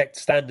would protect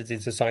standards in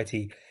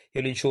society.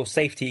 He'll ensure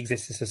safety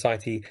exists in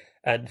society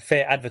and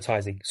fair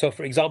advertising. So,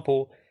 for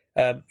example,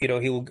 he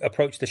will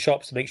approach the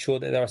shops to make sure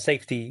that there are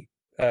safety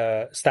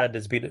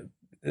standards being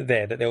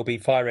there, that there will be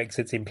fire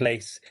exits in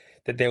place,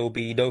 that there will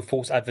be no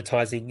false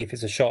advertising if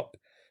it's a shop,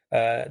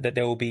 that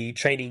there will be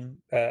training,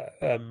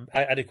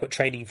 adequate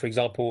training, for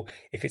example,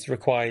 if it's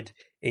required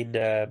in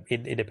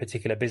a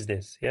particular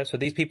business. Yeah, so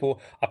these people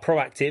are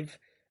proactive.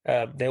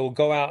 They will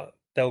go out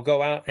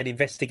and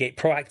investigate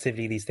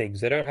proactively these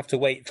things. They don't have to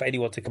wait for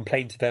anyone to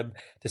complain to them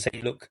to say,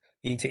 look,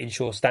 you need to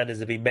ensure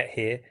standards are being met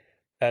here.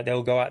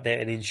 They'll go out there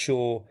and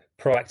ensure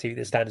proactively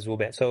that standards will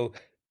be met. So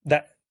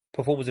that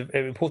performs an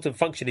important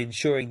function in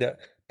ensuring that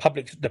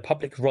the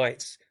public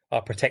rights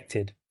are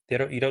protected.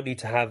 You don't need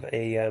to have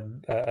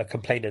a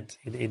complainant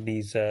in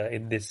this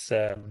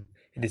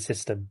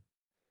system.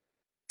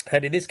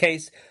 And in this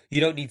case,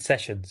 you don't need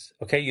sessions,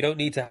 okay? You don't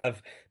need to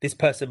have this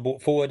person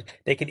brought forward.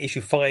 They can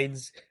issue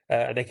fines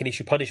and they can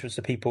issue punishments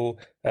to people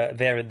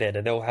there and then,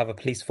 and they'll have a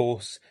police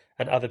force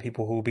and other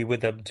people who will be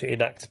with them to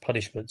enact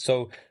punishment.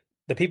 So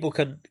the people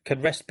can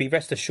be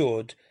rest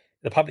assured,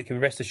 the public can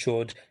be rest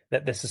assured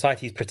that the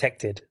society is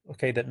protected,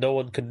 okay? That no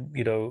one can,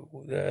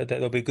 that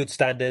there'll be good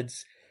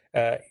standards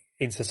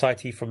in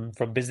society from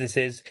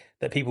businesses,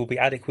 that people will be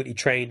adequately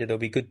trained, and there'll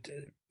be good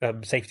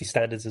safety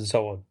standards and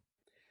so on.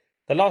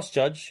 The last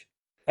judge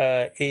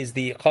is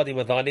the Qadi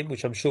Madhalim,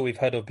 which I'm sure we've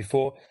heard of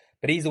before,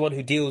 but he's the one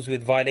who deals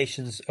with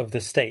violations of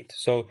the state.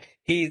 So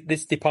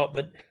this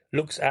department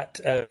looks at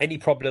any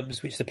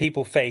problems which the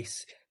people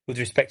face with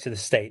respect to the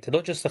state, and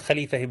not just the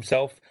Khalifa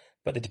himself,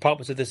 but the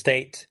departments of the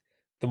state,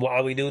 the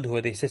Muawinun, who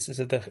are the assistants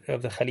of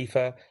the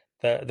Khalifa,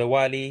 the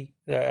Wali,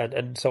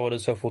 and so on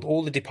and so forth.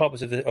 All the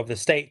departments of the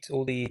state,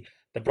 all the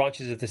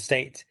branches of the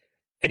state.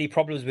 Any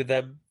problems with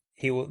them,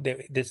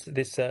 this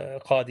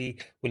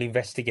Qadi will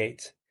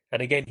investigate.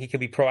 And again, he can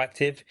be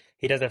proactive.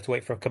 He doesn't have to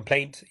wait for a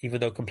complaint,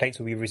 even though complaints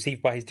will be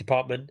received by his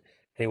department,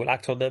 and he will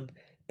act on them.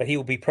 But he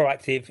will be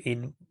proactive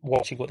in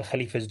watching what the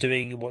Khalifa is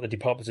doing, what the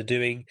departments are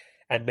doing,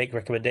 and make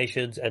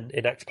recommendations and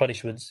enact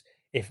punishments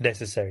if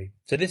necessary.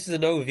 So this is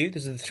an overview.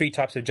 This is the three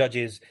types of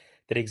judges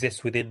that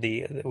exist within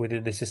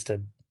the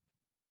system.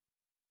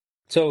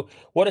 So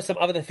what are some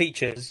other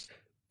features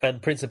and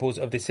principles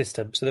of this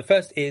system? So the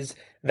first is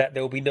that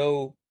there will be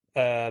no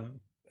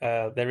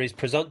there is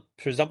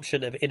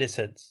presumption of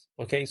innocence.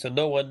 Okay, so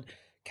no one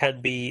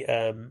can be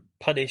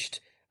punished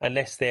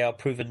unless they are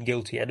proven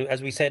guilty. And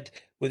as we said,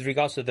 with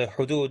regards to the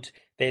hudud,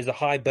 there is a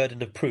high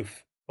burden of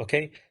proof.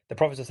 Okay, the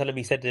Prophet ﷺ,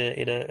 he said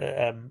in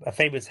a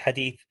famous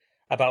hadith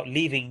about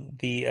leaving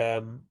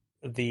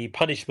the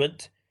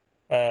punishment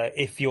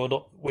if you're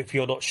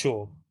not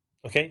sure.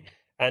 Okay,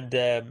 and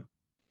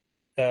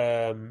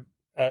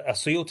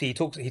As-Suyuti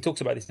he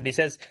talks about this, and he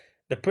says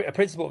a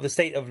principle of the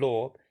state of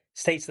law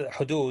states that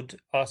hudud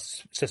are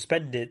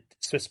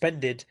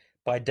suspended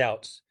by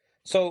doubts.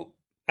 So,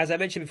 as I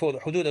mentioned before, the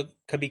hudud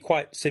can be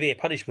quite severe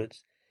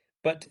punishments.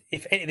 But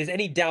if there's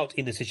any doubt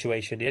in the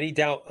situation, any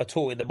doubt at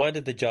all in the mind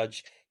of the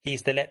judge, he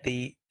is to let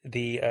the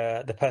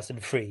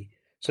person free.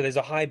 So there's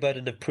a high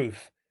burden of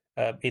proof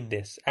in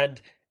this, and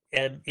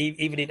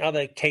even in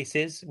other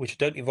cases which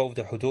don't involve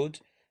the hudud,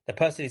 the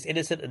person is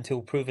innocent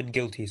until proven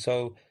guilty.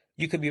 So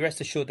you can be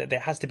rest assured that there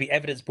has to be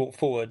evidence brought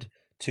forward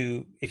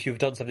to if you've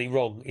done something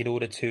wrong in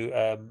order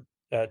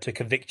to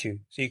convict you.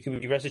 So you can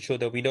be rest assured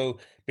there'll be no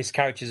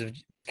miscarriages of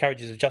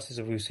justice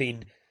that we've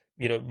seen,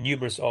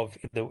 numerous of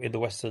in the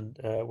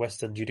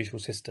Western judicial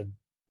system.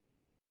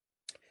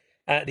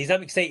 The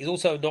Islamic State is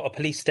also not a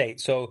police state.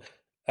 So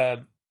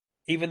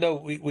even though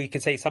we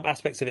can say some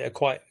aspects of it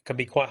can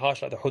be quite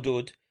harsh, like the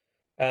hudud,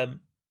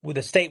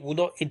 the state will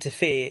not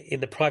interfere in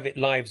the private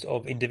lives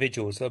of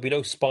individuals. There'll be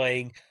no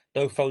spying,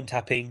 no phone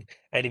tapping,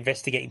 and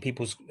investigating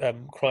people's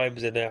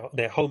crimes in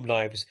their home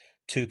lives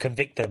to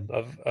convict them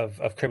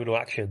of criminal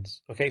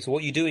actions. Okay, so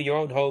what you do in your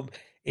own home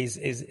is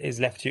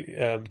left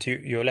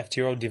you're left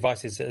to your own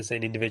devices as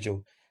an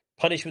individual.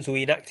 Punishments will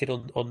be enacted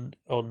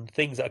on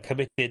things that are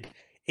committed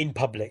in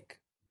public.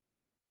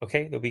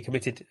 Okay, they'll be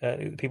committed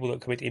people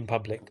that commit in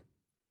public,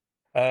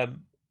 and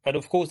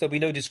of course there'll be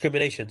no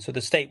discrimination. So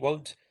the state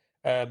won't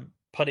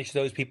punish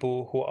those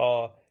people who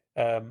are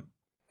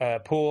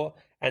poor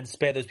and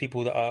spare those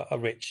people that are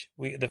rich.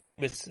 The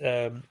famous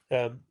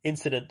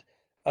incident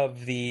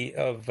of the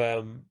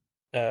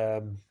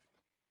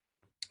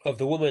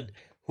woman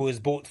who was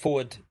brought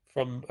forward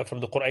from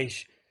the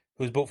Quraysh,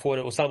 who was brought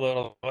forward,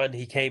 Osama, and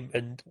he came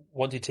and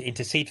wanted to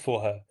intercede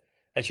for her,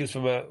 and she was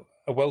from a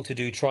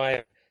well-to-do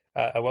tribe,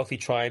 a wealthy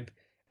tribe,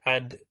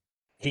 and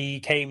he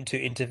came to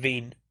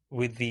intervene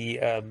with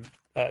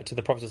to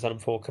the Prophet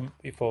ﷺ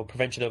for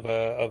prevention of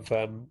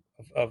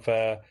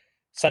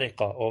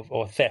sariqa,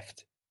 or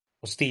theft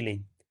or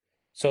stealing.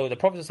 So the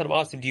Prophet ﷺ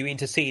asked him, "Do you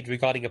intercede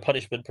regarding a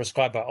punishment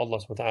prescribed by Allah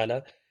subhanahu wa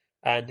ta'ala?"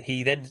 And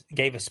he then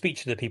gave a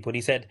speech to the people, and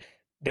he said,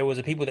 "There was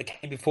a people that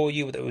came before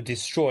you that were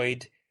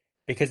destroyed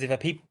because if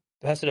a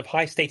person of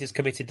high status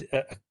committed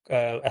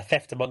a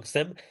theft amongst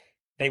them,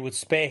 they would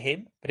spare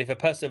him. But if a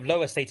person of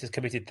lower status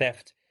committed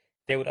theft,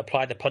 they would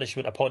apply the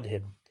punishment upon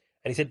him."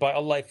 And he said, "By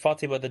Allah, if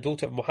Fatima, the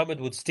daughter of Muhammad,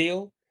 would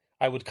steal,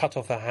 I would cut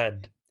off her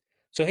hand."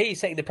 So here he's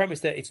saying the premise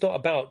that it's not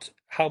about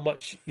how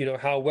much,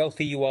 how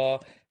wealthy you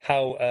are,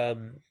 how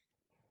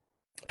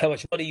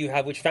much money you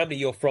have, which family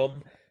you're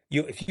from.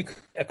 If you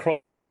commit a crime,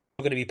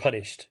 you're going to be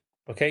punished.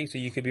 Okay, so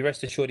you can be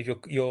rest assured if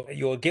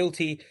you're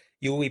guilty,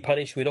 you will be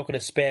punished. We're not going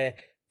to spare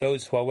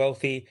those who are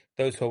wealthy,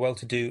 those who are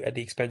well-to-do at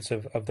the expense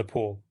of the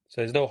poor.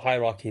 So there's no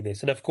hierarchy in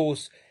this. And of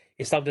course,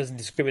 Islam doesn't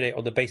discriminate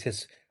on the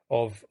basis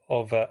of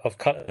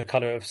the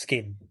color of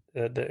skin.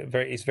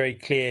 It's very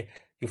clear.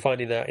 You'll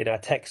find in our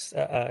text,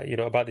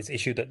 about this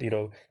issue that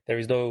there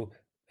is no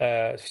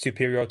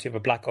superiority of a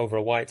black over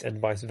a white and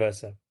vice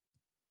versa.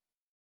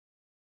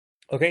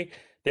 Okay,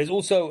 there's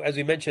also, as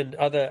we mentioned,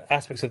 other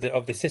aspects of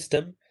the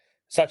system.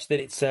 such that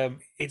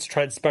it's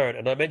transparent.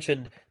 And I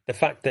mentioned the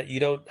fact that you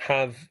don't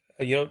have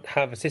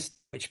a system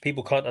which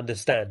people can't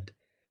understand.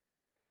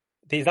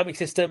 The Islamic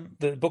system,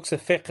 the books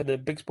of fiqh and the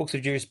books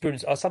of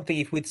jurisprudence are something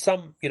if with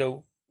some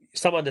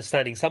some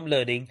understanding, some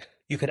learning,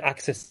 you can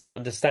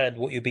understand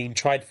what you're being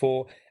tried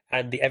for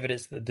and the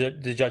evidence that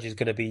the judge is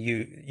going to be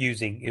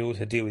using in order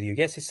to deal with you.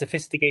 Yes, it's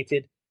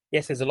sophisticated.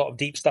 Yes, there's a lot of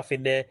deep stuff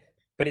in there,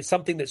 but it's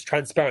something that's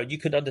transparent. You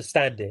can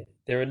understand it.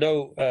 There are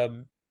no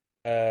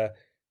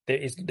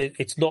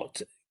it's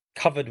not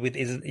covered with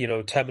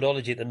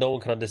terminology that no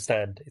one can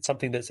understand. It's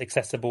something that's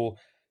accessible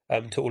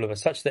to all of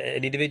us, such that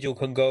an individual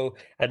can go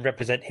and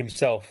represent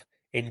himself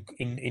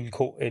in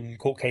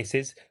court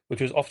cases, which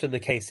was often the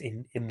case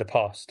in the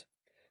past.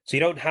 So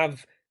you don't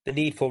have the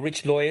need for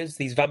rich lawyers,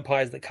 these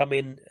vampires that come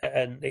in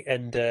and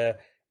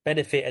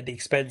benefit at the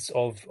expense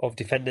of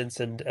defendants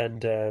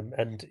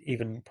and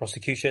even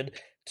prosecution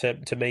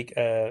to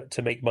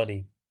make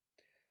money.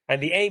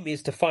 And the aim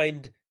is to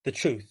find the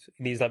truth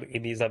in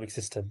the Islamic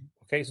system.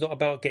 Okay, it's not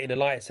about getting a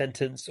light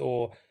sentence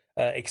or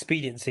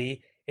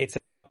expediency. It's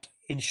about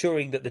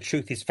ensuring that the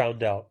truth is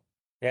found out.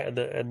 Yeah,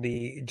 and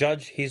the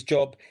judge, his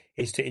job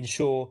is to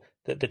ensure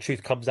that the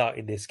truth comes out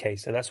in this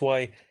case, and that's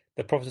why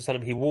the Prophet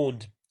ﷺ, he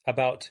warned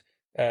about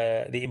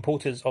the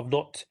importance of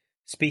not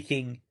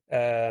speaking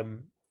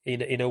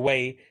in a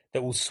way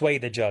that will sway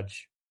the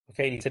judge.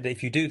 Okay, and he said that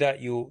if you do that,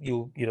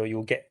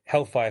 you'll get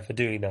hellfire for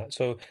doing that.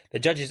 So the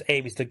judge's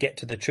aim is to get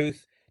to the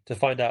truth, to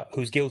find out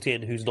who's guilty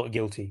and who's not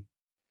guilty.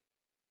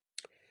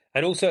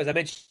 And also, as I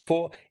mentioned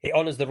before, it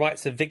honors the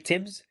rights of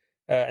victims.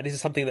 And this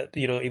is something that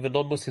even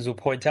non-Muslims will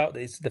point out.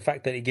 It's the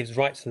fact that it gives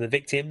rights to the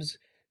victims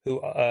who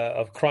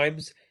of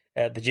crimes.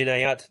 The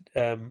jinayat,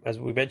 as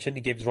we mentioned,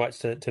 it gives rights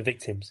to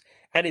victims.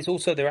 And it's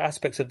also, there are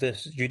aspects of the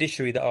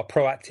judiciary that are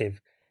proactive,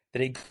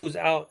 that it goes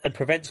out and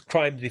prevents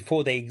crimes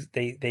before they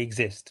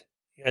exist.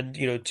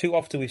 And too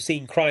often we've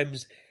seen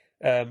crimes.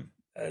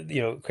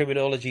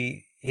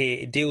 Criminology here,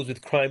 it deals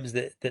with crimes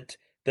that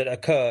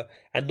occur,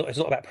 and it's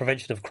not about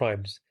prevention of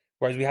crimes.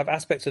 Whereas we have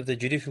aspects of the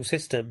judicial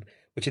system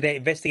which are there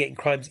investigating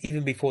crimes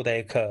even before they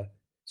occur.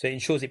 So it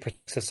ensures it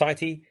protects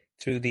society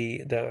through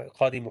the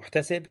Qadi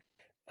Muhtasib,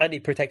 and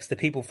it protects the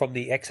people from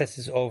the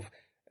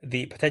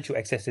potential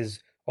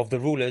excesses of the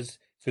rulers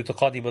through the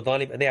Qadi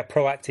Madhalim, and they are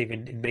proactive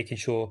in making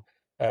sure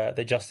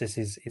that justice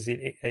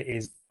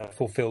is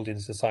fulfilled in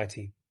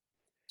society.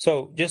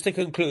 So just to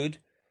conclude,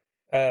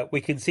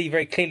 we can see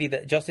very clearly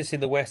that justice in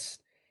the West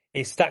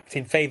is stacked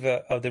in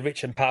favor of the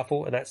rich and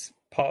powerful, and that's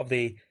part of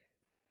the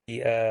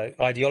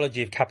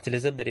ideology of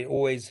capitalism, that it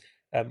always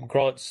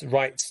grants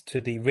rights to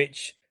the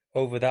rich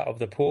over that of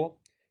the poor.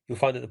 You'll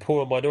find that the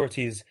poor and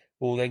minorities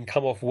will then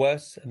come off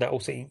worse, and that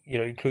also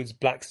includes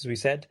blacks, as we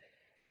said,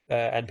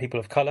 and people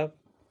of color.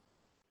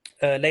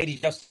 Lady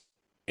Justice,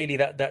 really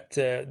that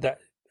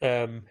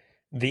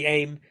the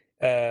aim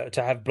to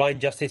have blind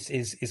justice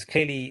is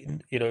clearly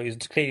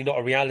not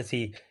a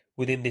reality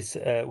within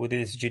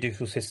this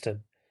judicial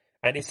system.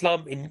 And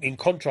Islam, in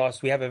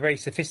contrast, we have a very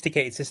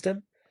sophisticated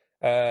system.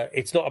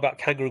 It's not about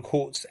kangaroo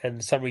courts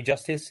and summary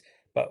justice,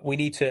 but we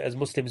need to, as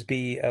Muslims,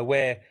 be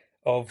aware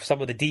of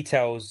some of the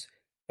details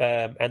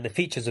and the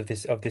features of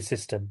this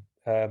system,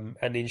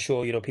 and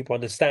ensure people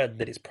understand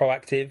that it's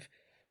proactive,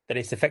 that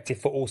it's effective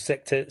for all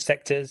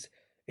sectors.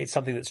 It's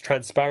something that's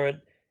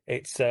transparent.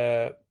 It's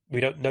we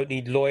don't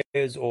need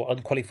lawyers or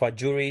unqualified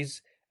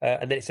juries,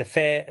 and that it's a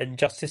fair and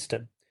just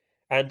system.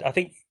 And I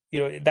think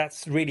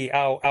that's really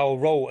our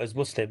role as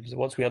Muslims.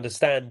 Once we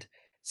understand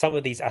some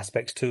of these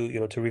aspects,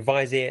 to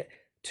revise it,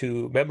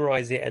 to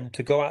memorize it, and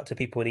to go out to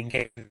people and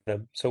engage with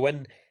them. So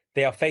when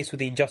they are faced with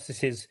the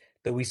injustices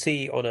that we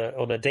see on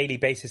a daily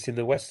basis in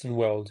the Western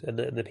world, and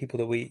the people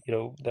that we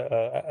that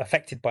are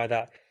affected by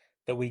that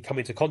we come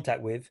into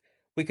contact with,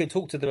 we can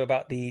talk to them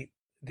about the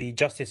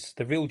justice,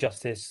 the real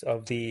justice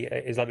of the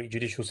Islamic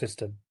judicial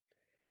system.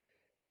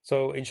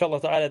 So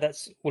inshallah ta'ala,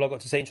 that's all I've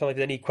got to say. Inshallah, if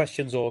there's any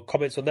questions or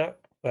comments on that,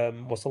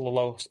 wa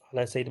sallallahu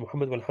ala Sayyidina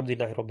Muhammad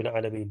walhamdulillahi rabbil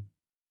alameen.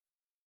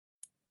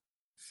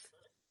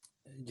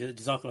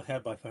 Jazakallah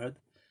khair by Fahad.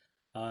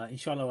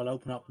 Inshallah, I'll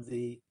open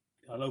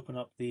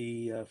up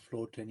the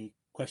floor to any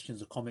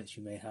questions or comments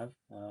you may have.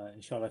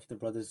 Inshallah, if the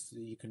brothers,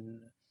 you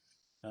can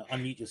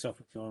unmute yourself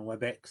if you're on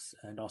WebEx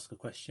and ask a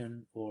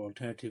question, or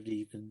alternatively,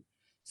 you can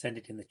send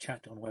it in the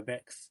chat on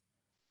WebEx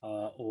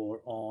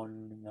or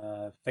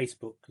on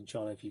Facebook.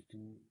 Inshallah, if you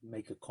can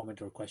make a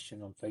comment or a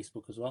question on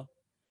Facebook as well.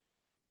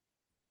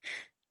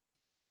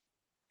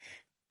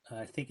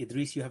 I think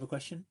Idris, you have a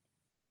question.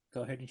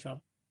 Go ahead,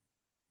 inshallah.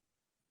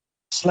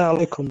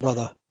 Assalamu alaikum,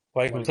 brother.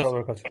 Wa alaikum assalam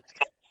wa barakatuh.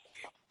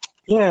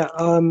 Yeah,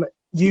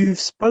 you've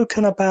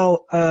spoken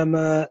about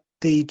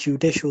the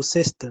judicial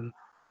system,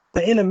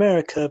 but in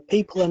America,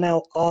 people are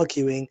now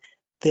arguing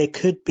there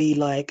could be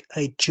like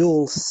a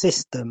dual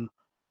system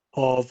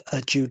of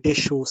a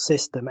judicial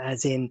system,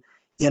 as in,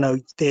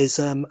 there's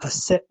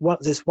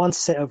there's one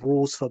set of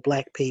rules for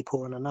black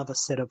people and another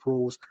set of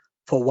rules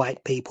for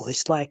white people.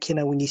 It's like,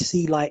 when you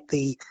see like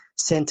the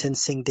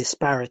sentencing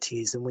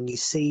disparities, and when you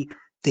see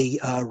the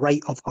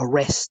rate of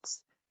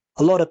arrests,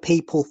 a lot of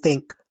people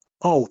think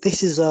oh,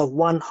 this is a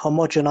one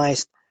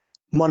homogenized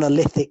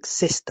monolithic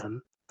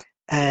system,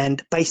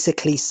 and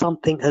basically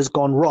something has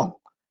gone wrong.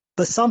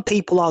 But some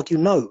people argue,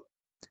 no,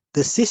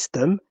 the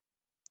system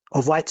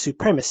of white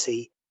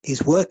supremacy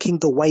is working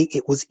the way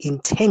it was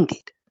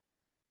intended.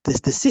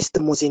 The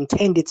system was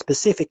intended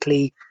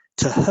specifically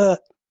to hurt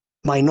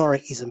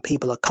minorities and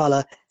people of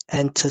color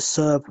and to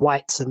serve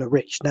whites and the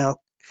rich. Now,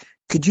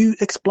 could you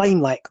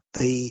explain like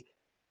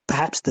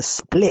perhaps the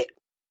split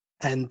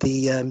and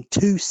the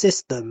two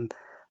system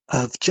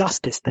of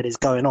justice that is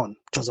going on?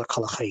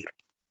 Jazakallah khair.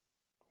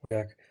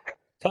 Yeah.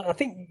 So I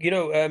think,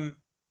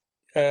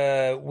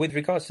 with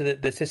regards to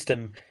the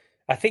system,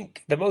 I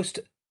think the most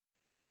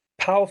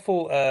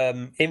powerful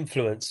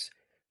influence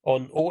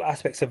on all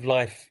aspects of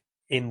life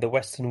in the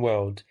Western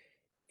world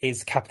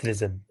is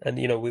capitalism. And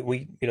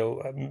we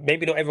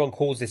maybe not everyone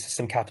calls this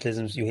system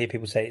capitalism. You hear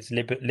people say it's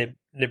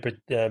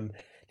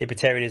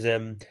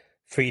libertarianism,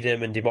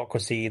 freedom, and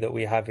democracy that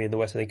we have in the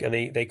West, and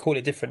they call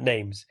it different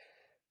names.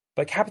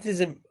 But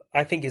capitalism,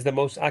 I think, is the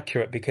most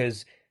accurate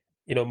because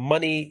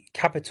money,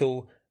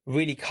 capital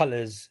really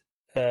colors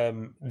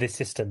this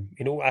system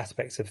in all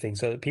aspects of things.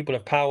 So people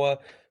of power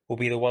will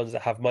be the ones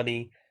that have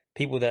money.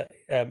 People that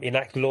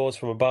enact laws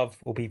from above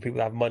will be people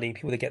that have money.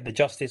 People that get the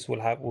justice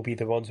will be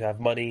the ones who have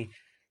money,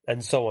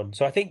 and so on.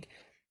 So I think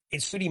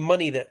it's really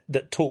money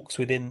that talks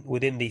within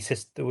this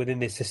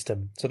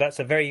system. So that's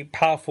a very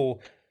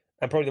powerful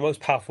and probably the most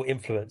powerful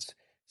influence.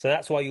 So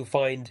that's why you'll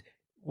find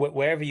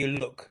wherever you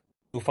look,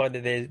 you'll find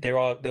that there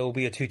will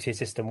be a two-tier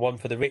system, one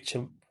for the rich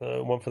and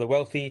one for the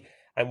wealthy,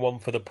 and one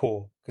for the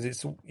poor, because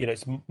it's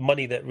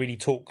money that really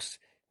talks.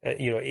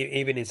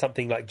 Even in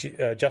something like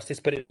justice,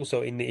 but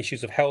also in the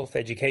issues of health,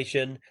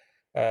 education,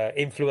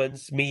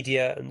 influence,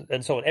 media,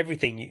 and so on.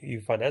 Everything you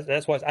find.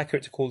 That's why it's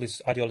accurate to call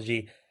this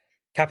ideology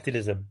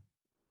capitalism.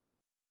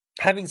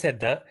 Having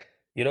said that,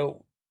 the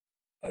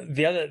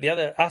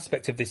other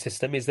aspect of this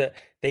system is that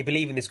they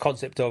believe in this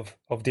concept of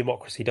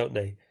democracy, don't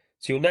they?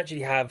 So you'll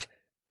naturally have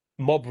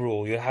mob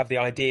rule. You'll have the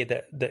idea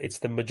that it's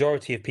the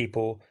majority of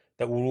people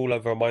that will rule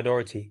over a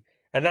minority,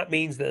 and that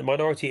means that the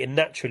minority are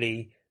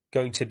naturally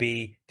going to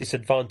be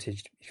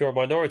disadvantaged. If you're a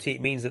minority,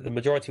 it means that the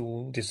majority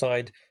will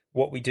decide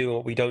what we do and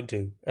what we don't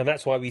do, and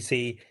that's why we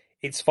see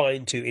it's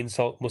fine to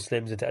insult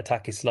Muslims and to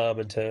attack Islam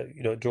and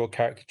to draw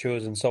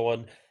caricatures and so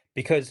on,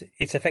 because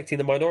it's affecting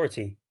the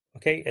minority.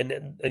 Okay,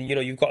 and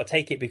you've got to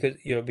take it because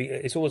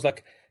it's almost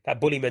like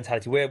that bully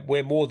mentality.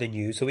 We're more than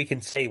you, so we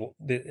can say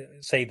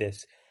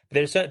this. But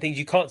there are certain things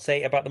you can't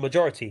say about the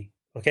majority.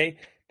 Okay,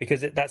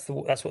 because that's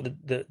what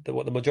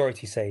the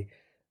majority say.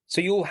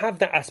 So you'll have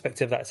that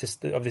aspect of that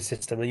system, of the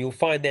system, and you'll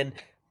find then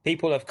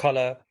people of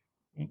color,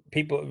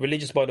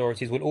 religious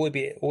minorities will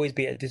always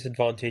be at a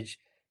disadvantage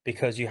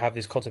because you have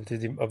this concept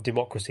of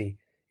democracy.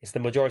 It's the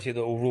majority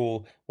that will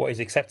rule what is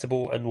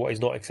acceptable and what is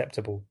not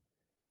acceptable.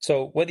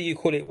 So whether you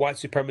call it white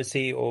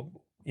supremacy or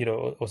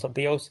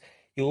something else,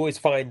 you'll always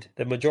find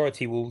the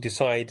majority will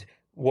decide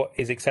what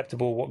is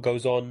acceptable, what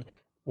goes on,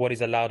 what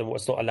is allowed, and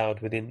what's not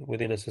allowed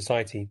within a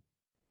society.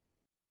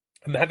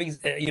 Having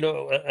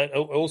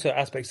also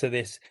aspects of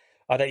this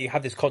are that you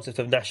have this concept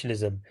of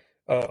nationalism,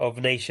 of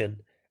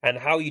nation, and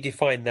how you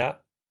define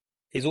that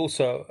is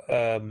also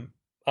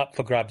up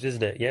for grabs,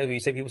 isn't it? Yeah, when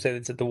people say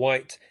it's the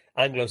white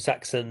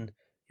Anglo-Saxon,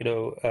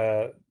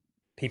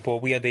 people.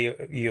 We are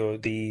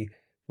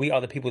we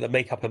are the people that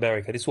make up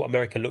America. This is what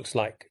America looks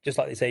like. Just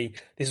like they say,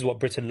 this is what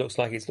Britain looks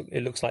like.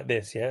 It looks like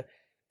this. Yeah,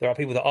 there are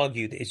people that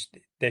argue that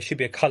there should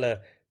be a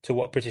color to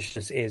what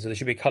Britishness is, or there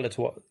should be a color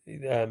to what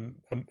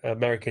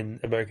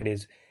American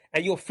is.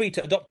 And you're free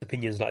to adopt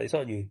opinions like this,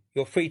 aren't you?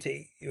 You're free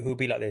to who'll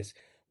be like this.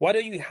 Why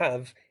don't you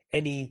have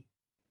any,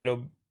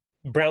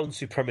 brown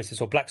supremacists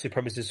or black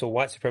supremacists or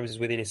white supremacists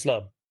within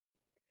Islam?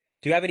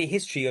 Do you have any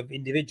history of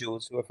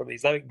individuals who are from an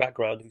Islamic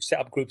background who set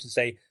up groups and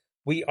say,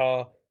 we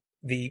are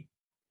the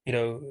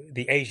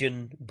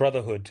Asian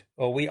Brotherhood,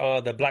 or we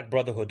are the Black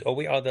Brotherhood, or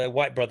we are the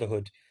White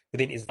Brotherhood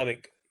within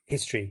Islamic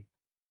history?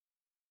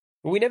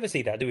 We never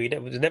see that, do we?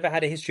 We've never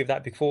had a history of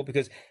that before,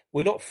 because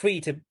we're not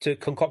free to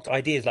concoct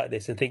ideas like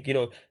this and think,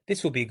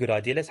 this will be a good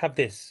idea. Let's have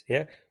this,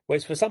 yeah.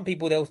 Whereas for some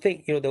people, they'll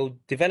think, they'll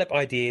develop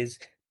ideas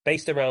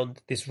based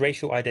around this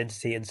racial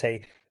identity and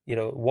say,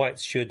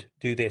 whites should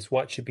do this,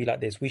 whites should be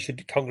like this. We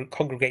should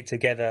congregate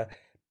together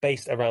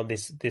based around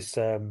this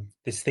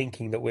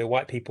thinking that we're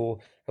white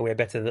people and we're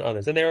better than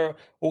others. And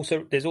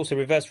there's also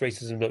reverse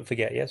racism. Don't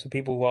forget, yeah. So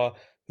people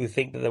who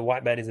think that the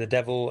white man is the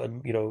devil,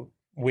 and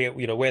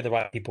we're the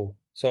right people.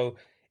 So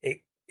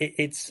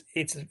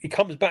it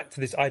comes back to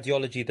this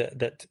ideology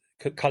that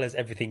colors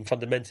everything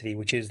fundamentally,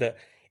 which is that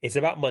it's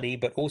about money,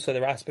 but also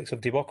there are aspects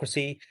of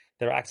democracy,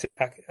 there are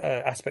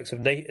aspects of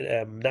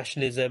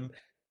nationalism,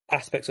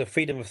 aspects of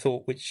freedom of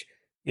thought, which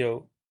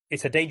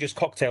it's a dangerous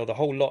cocktail. The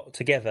whole lot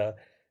together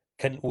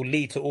will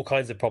lead to all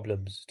kinds of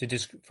problems,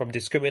 from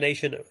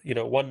discrimination,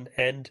 one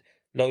end,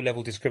 low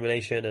level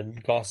discrimination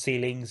and glass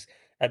ceilings,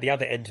 at the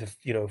other end of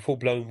full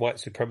blown white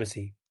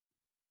supremacy.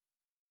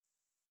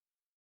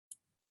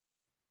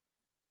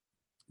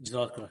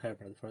 Jazakallah khair,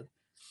 brother.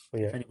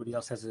 Yeah. If anybody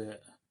else has a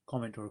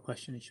comment or a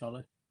question,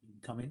 inshallah, you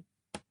come in.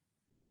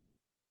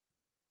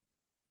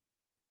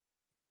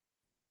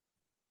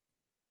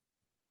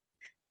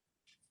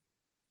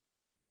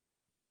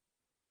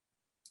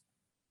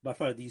 But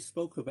Farad, you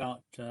spoke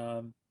about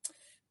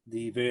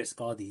the various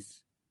qadis,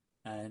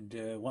 and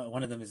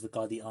one of them is the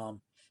qadi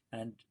Am,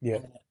 and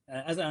Yeah.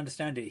 as I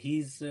understand it,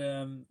 he's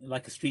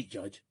like a street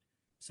judge,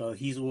 so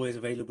he's always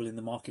available in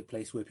the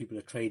marketplace where people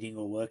are trading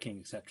or working,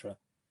 etc.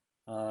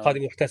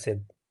 Qadi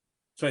Muhtasib.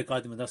 Sorry,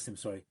 qadi Mudasim,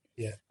 sorry.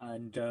 Yeah.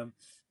 And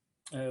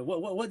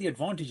what are the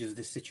advantages of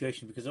this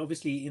situation? Because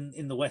obviously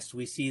in the West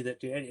we see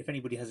that if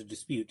anybody has a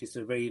dispute, it's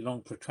a very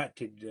long,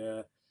 protracted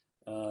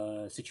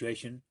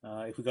situation.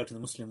 If we go to the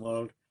Muslim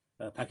world,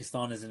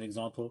 Pakistan as an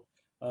example,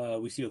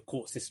 we see a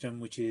court system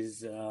which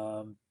is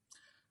not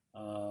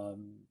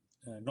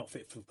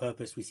fit for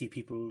purpose. We see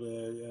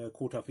people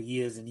caught up for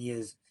years and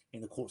years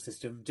in the court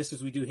system, just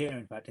as we do here,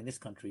 in fact, in this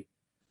country.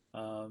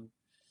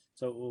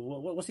 So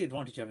what's the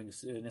advantage of having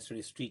necessarily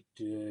a street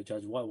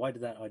judge? Why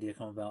did that idea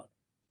come about?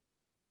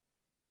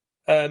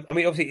 I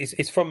mean, obviously,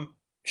 it's from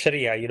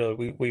Sharia. You know,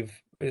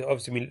 we've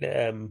obviously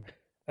been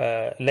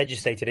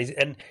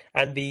legislated,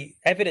 and the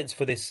evidence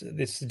for this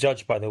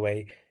judge, by the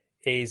way,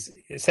 is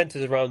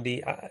centers around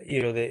the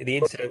the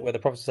incident where the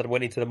Prophet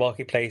went into the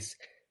marketplace,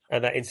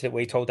 and that incident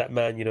where he told that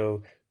man,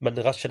 "Man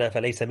ghashana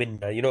falaysa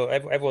minna." You know,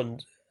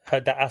 everyone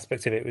heard that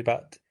aspect of it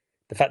about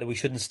the fact that we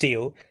shouldn't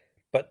steal,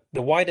 but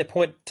the wider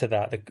point to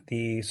that,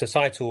 the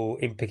societal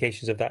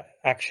implications of that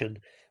action,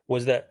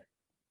 was that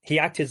he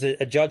acted as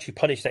a judge who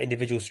punished that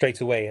individual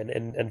straight away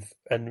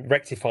and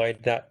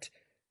rectified that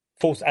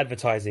false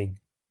advertising.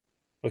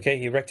 Okay,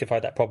 he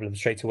rectified that problem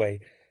straight away,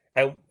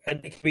 and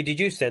it can be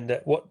deduced then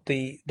that what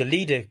the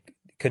leader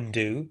can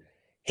do,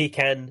 he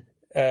can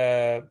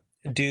he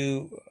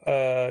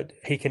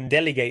can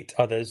delegate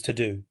others to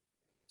do.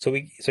 So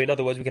in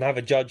other words, we can have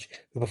a judge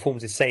who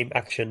performs the same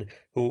action,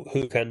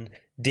 who can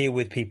deal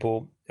with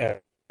people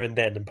and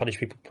then and punish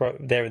people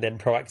there and then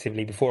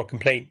proactively before a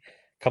complaint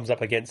comes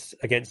up against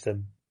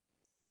them.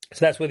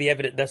 So that's where the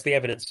evidence. That's the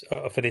evidence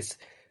for this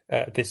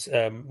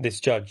this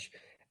judge.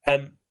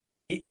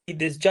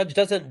 This judge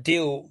doesn't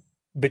deal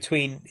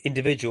between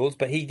individuals,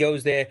 but he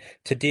goes there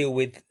to deal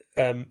with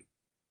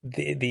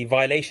the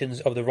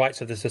violations of the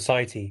rights of the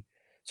society.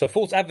 So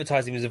false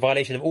advertising is a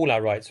violation of all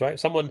our rights, right?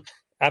 Someone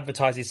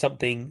advertises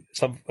something,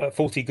 some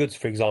faulty goods,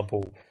 for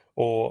example,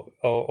 or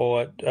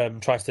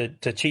tries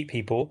to cheat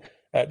people.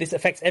 This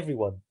affects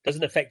everyone. It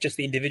doesn't affect just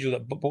the individual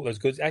that bought those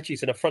goods. Actually,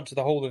 it's an affront to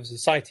the whole of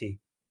society.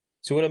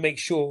 So we want to make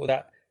sure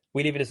that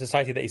we live in a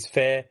society that is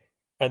fair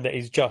and that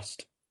is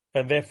just,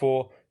 and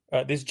therefore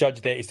this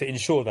judge there is to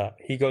ensure that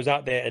he goes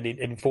out there and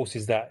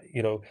enforces that,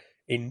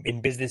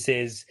 in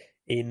businesses,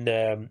 in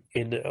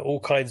all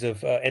kinds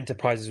of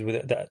enterprises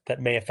that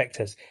may affect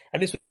us.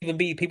 And this would even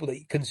be people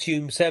that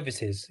consume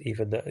services,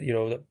 even that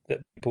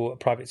people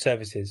private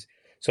services.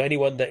 So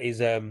anyone that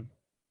is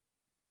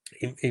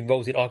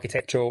involved in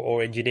architecture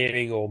or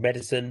engineering or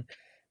medicine,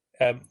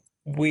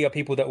 we are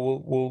people that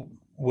will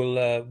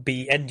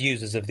be end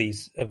users of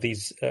these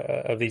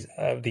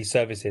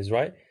services,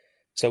 right?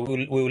 So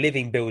we'll live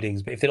in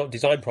buildings, but if they're not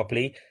designed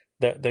properly,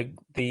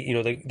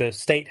 the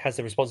state has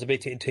the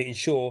responsibility to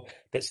ensure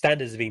that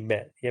standards are being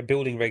met. Yeah,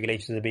 building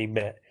regulations are being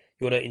met.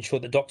 You want to ensure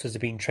that doctors are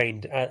being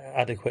trained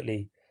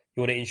adequately.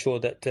 You want to ensure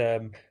that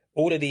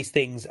all of these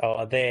things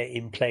are there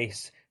in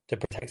place to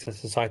protect the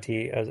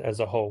society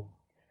as a whole.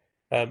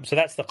 So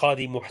that's the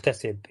Qadi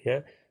Muhtasib.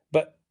 Yeah,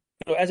 but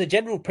as a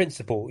general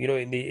principle,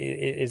 in the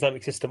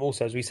Islamic system,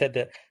 also, as we said,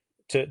 that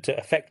to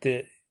affect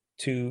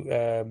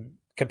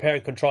compare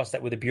and contrast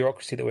that with the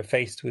bureaucracy that we're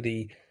faced with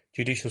the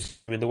judicial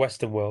system in the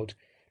Western world,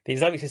 the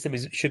Islamic system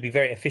should be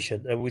very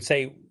efficient. And we'd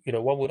say,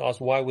 one would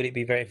ask, why would it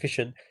be very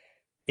efficient?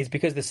 It's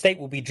because the state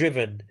will be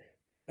driven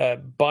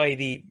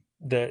by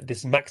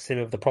this maxim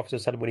of the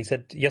Prophet when he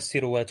said,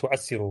 "Yassiru wa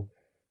tu'assiru,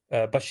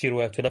 bashiru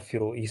wa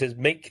tunaffiru." He says,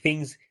 make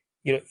things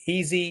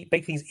easy,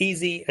 make things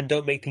easy, and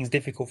don't make things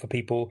difficult for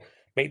people.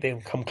 Make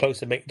them come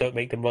closer, don't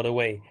make them run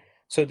away.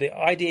 So the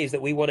idea is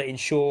that we want to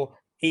ensure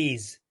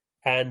ease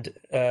and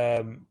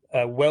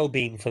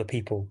well-being for the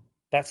people.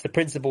 That's the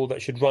principle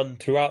that should run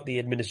throughout the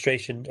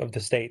administration of the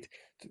state,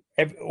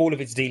 all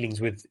of its dealings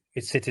with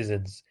its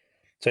citizens.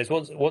 So it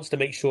wants to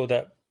make sure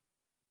that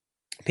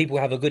people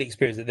have a good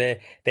experience, that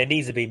their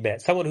needs are being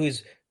met. Someone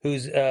who's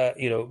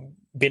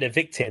been a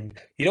victim,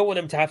 you don't want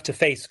them to have to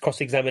face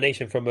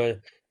cross-examination from a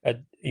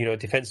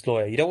defense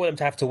lawyer. You don't want them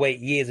to have to wait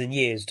years and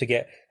years to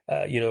get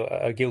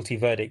a guilty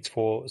verdict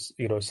for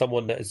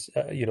someone that has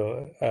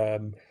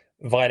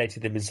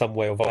violated them in some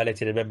way or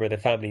violated a member of their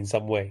family in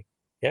some way.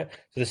 Yeah,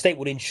 so the state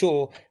would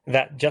ensure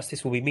that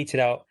justice will be meted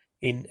out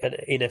in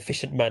an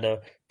efficient manner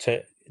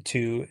to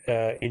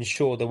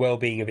ensure the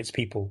well-being of its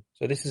people.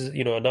 So this is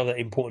another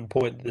important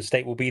point, that the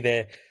state will be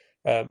there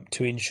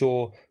to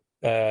ensure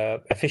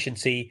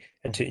efficiency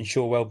and to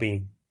ensure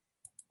well-being.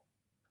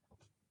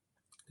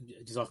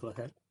 Jazakallah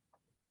khair.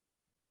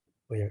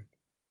 Yeah.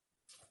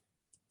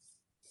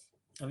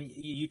 I mean,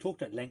 you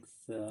talked at length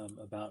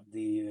about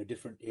the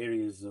different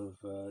areas of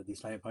the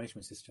Islamic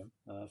punishment system.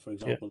 For Yeah.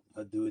 example,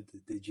 Hudud,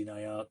 the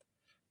Jinayat,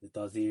 the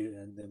Tazir,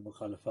 and the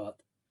Mukhalafat.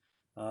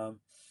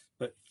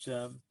 But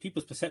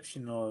people's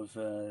perception of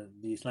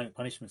the Islamic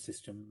punishment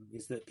system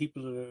is that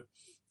people are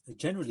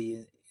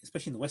generally,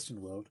 especially in the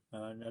Western world,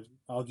 and I'd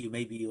argue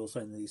maybe also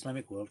in the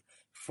Islamic world,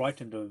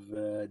 frightened of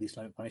the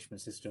Islamic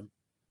punishment system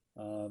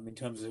in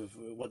terms of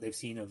what they've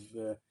seen of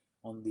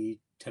on the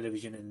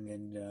television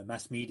and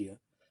mass media,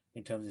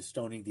 in terms of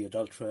stoning the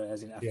adulterer,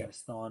 as in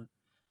Afghanistan,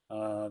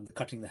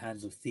 cutting the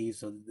hands of thieves.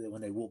 So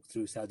when they walk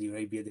through Saudi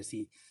Arabia, they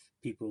see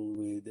people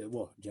with,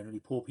 generally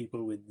poor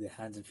people with their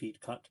hands and feet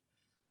cut.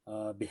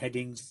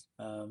 Beheadings,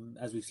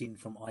 as we've seen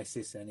from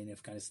ISIS and in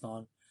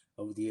Afghanistan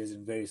over the years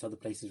and various other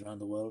places around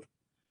the world.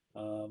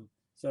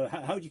 So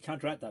how do you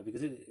counteract that?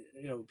 Because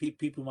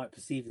people might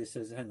perceive this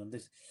as, hang on,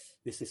 this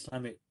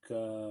Islamic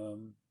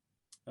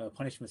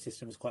punishment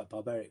system is quite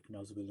barbaric.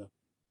 Nauzubillah.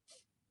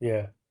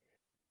 Yeah.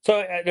 So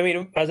I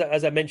mean,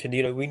 as I mentioned,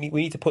 we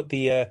need to put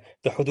the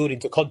hudud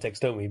into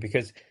context, don't we?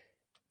 Because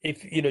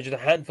if just a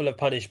handful of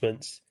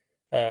punishments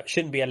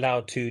shouldn't be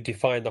allowed to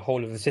define the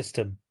whole of the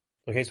system.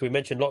 Okay, so we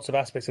mentioned lots of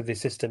aspects of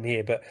this system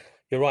here, but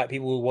you're right.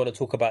 People will want to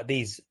talk about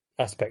these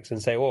aspects and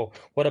say, "Well,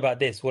 what about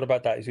this? What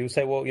about that?" So you'll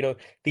say, "Well,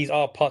 these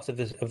are parts of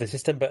the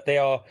system, but they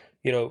are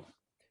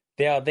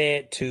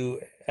there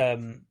to." I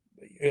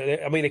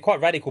mean, they're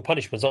quite radical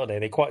punishments, aren't they?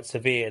 They're quite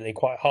severe and they're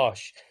quite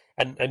harsh.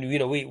 And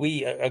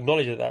we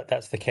acknowledge that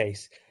that's the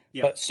case,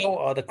 but so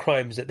are the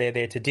crimes that they're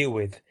there to deal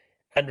with.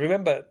 And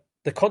remember,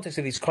 the context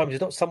of these crimes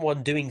is not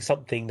someone doing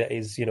something that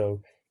is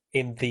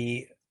in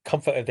the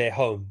comfort of their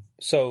home.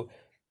 So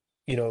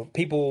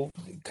people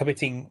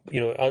committing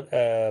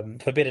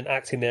forbidden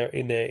acts in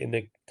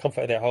the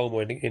comfort of their home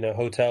or in a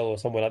hotel or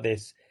somewhere like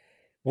this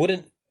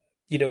wouldn't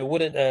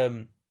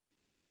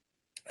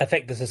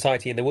affect the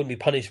society, and there wouldn't be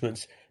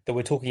punishments that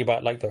we're talking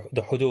about like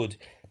the hudud.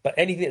 But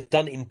anything that's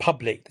done in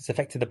public that's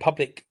affected the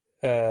public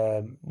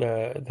and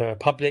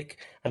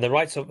the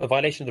rights of a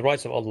violation of the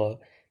rights of Allah,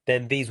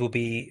 then these will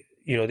be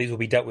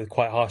dealt with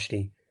quite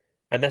harshly.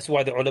 And that's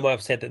why the ulama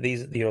have said that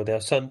there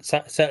are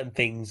certain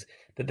things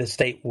that the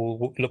state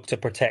will look to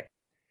protect.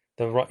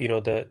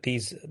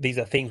 These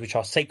are things which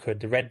are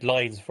sacred, the red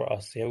lines for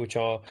us, which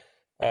are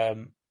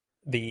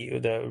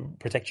the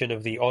protection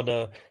of the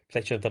honor,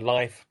 protection of the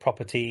life,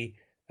 property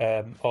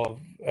of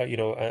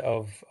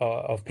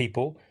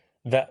people.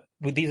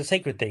 These are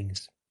sacred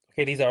things.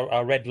 Okay, these are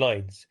our red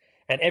lines,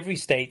 and every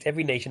state,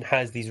 every nation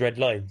has these red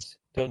lines,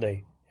 don't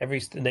they?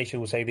 Every nation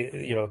will say that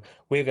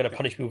we're going to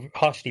punish people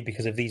harshly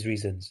because of these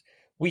reasons.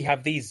 We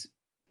have these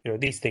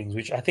things,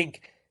 which I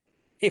think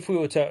if we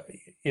were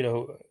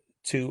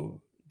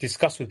to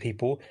discuss with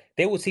people,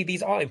 they will see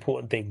these are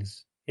important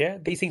things. Yeah,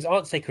 these things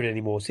aren't sacred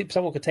anymore.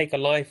 Someone could take a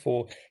life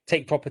or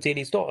take property, and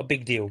it's not a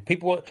big deal.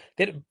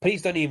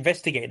 Police don't even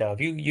investigate now.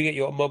 If you get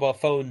your mobile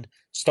phone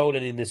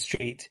stolen in the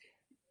street,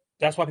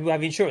 that's why people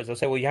have insurance. They'll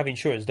say, "Well, you have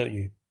insurance, don't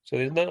you?" So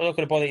they're not going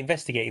to bother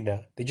investigating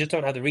that. They just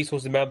don't have the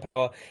resources and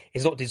manpower.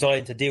 It's not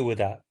designed to deal with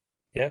that.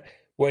 Yeah.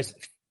 Whereas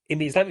in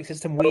the Islamic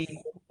system,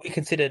 we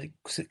consider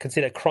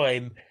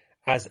crime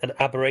as an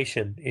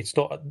aberration. It's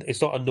not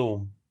a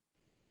norm.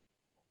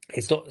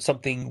 It's not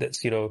something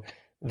that's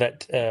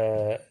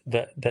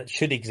that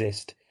should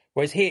exist.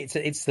 Whereas here,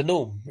 it's the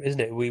norm, isn't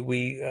it?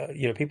 We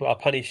people are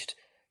punished.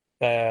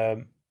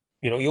 You're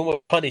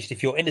almost punished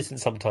if you're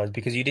innocent sometimes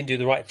because you didn't do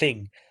the right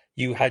thing.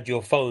 You had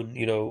your phone,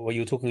 or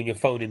you were talking on your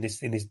phone in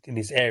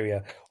this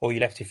area, or you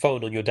left your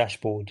phone on your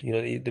dashboard.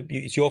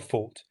 It's your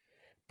fault.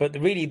 But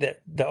really,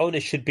 the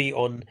onus should be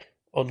on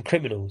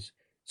criminals.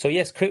 So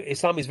yes,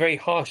 Islam is very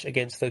harsh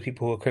against those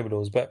people who are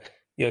criminals. But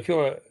if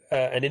you're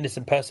an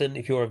innocent person,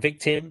 if you're a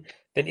victim,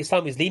 then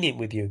Islam is lenient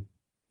with you.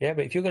 Yeah,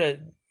 but if you're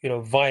going to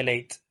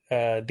violate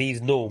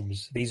these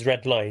norms, these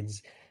red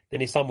lines,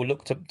 then Islam will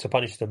look to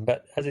punish them.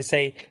 But as I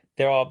say,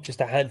 there are just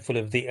a handful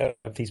of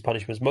these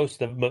punishments.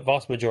 The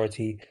vast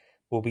majority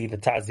will be the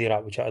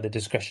ta'zirat, which are at the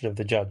discretion of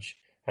the judge.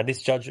 And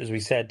this judge, as we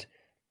said,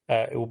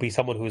 it will be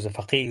someone who is a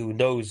faqih, who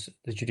knows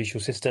the judicial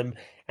system,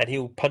 and he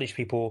will punish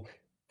people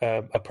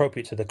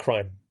appropriate to the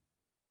crime.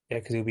 Yeah,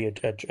 because he'll be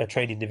a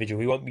trained individual.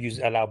 He won't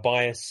allow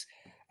bias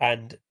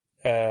and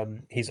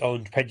his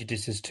own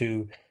prejudices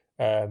to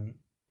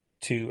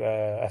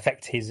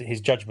affect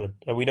his judgment.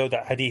 And we know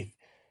that hadith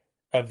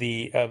of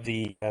the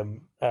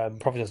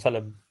Prophet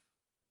ﷺ,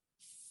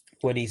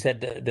 when he said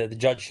that the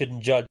judge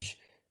shouldn't judge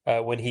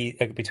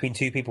between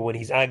two people when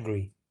he's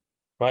angry,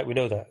 right? We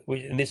know that,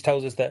 and this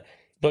tells us that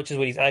not just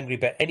when he's angry,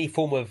 but any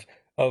form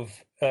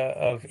of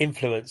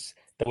influence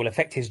that will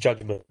affect his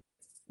judgment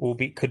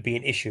could be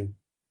an issue.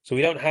 So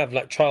we don't have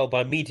like trial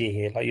by media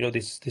here, like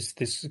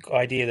this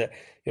idea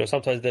that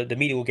sometimes the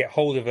media will get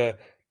hold of a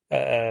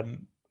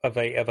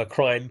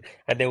crime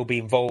and they will be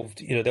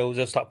involved.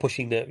 They'll start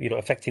pushing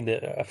affecting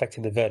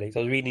the verdict. I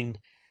was reading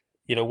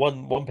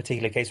one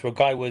particular case where a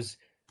guy was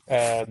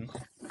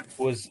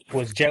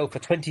jailed for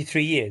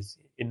 23 years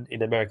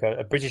in America.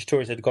 A British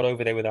tourist had gone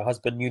over there with her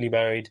husband, newly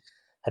married,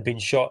 had been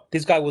shot.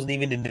 This guy wasn't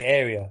even in the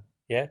area,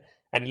 yeah,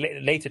 And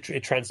later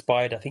it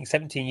transpired, I think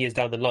 17 years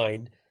down the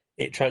line,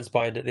 it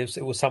transpired that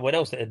it was someone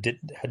else that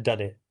had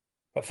done it.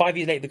 But 5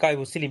 years later, the guy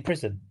was still in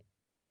prison.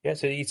 Yeah,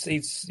 so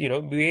it's you know,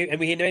 we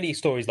hear many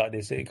stories like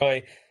this. A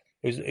guy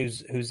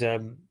who's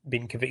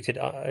been convicted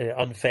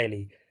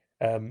unfairly,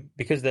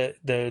 because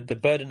the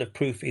burden of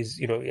proof is,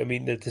 you know, I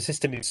mean, the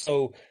system is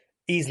so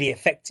easily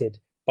affected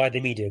by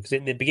the media. Because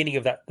in the beginning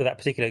of that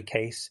particular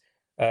case,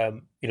 you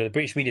know, the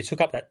British media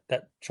took up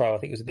that trial. I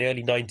think it was in the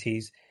early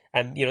 90s,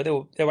 and you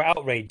know, they were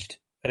outraged,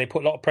 and they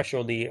put a lot of pressure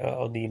on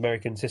the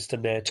American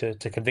system there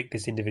to convict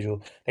this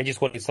individual. They just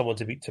wanted someone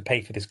to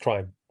pay for this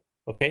crime.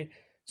 Okay,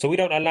 so we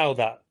don't allow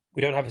that.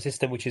 We don't have a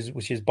system which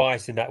is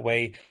biased in that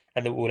way,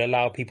 and that will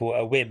allow people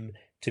a whim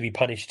to be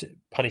punished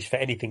for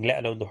anything, let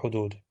alone the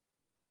hudud.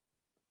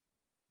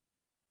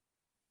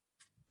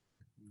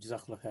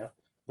 Jazakallah khair.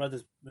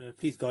 Brothers,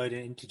 please go ahead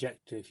and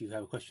interject if you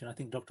have a question. I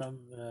think Dr.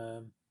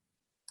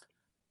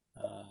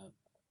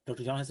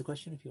 John has a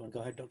question. If you want to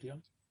go ahead, Dr.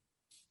 John.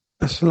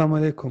 Assalamu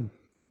alaikum.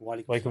 Wa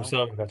Walaikum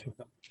salam.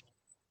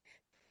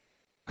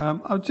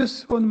 I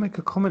just want to make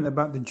a comment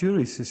about the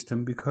jury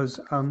system, because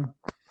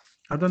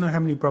I don't know how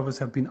many brothers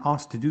have been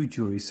asked to do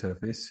jury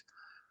service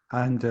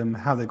and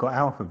how they got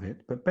out of it.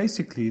 But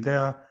basically, they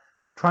are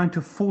trying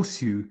to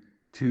force you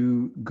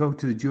to go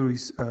to the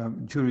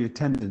jury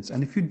attendance.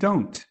 And if you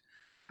don't,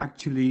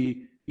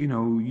 actually, you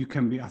know, you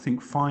can be, I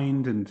think,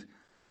 fined and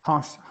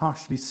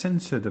harshly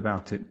censored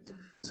about it.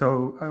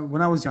 So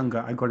when I was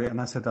younger, I got it and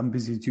I said, I'm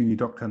busy as junior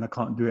doctor and I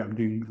can't do it. I'm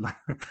doing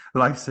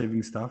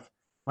life-saving stuff.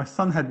 My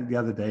son had it the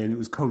other day and it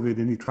was COVID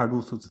and he tried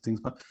all sorts of things.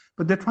 But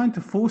they're trying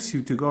to force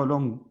you to go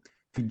along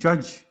to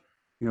judge,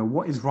 you know,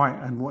 what is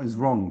right and what is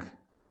wrong.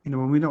 You know,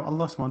 when we know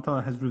Allah subhanahu wa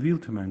ta'ala has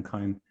revealed to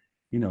mankind,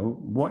 you know,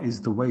 what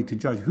is the way to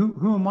judge.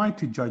 Who am I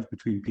to judge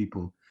between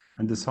people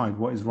and decide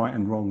what is right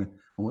and wrong and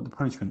what the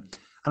punishment?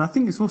 And I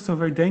think it's also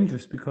very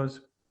dangerous,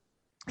 because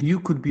you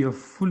could be a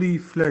fully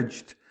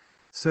fledged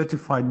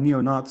certified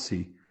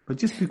neo-Nazi, but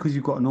just because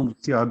you've got a normal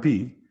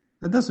CRB,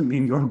 that doesn't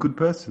mean you're a good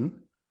person.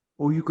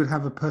 Or you could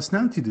have a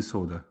personality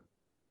disorder,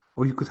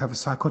 or you could have a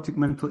psychotic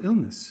mental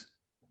illness.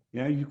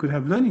 Yeah, you could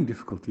have learning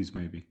difficulties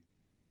maybe.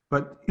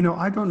 But, you know,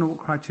 I don't know what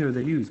criteria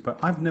they use, but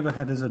I've never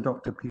had as a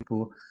doctor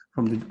people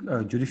from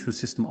the judicial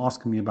system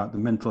asking me about the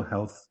mental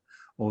health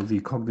or the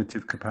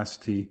cognitive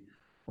capacity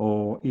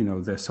or, you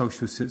know, their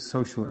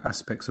social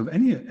aspects of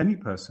any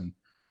person.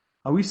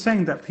 Are we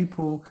saying that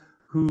people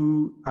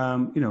who,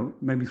 you know,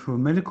 maybe for a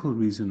medical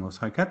reason or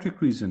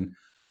psychiatric reason,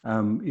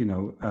 you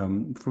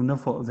know, for no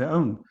fault of their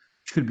own,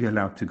 should be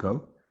allowed to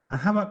go?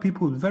 And how about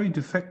people with very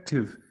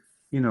defective,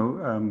 you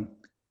know,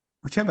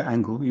 whichever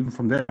angle, even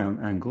from their own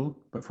angle,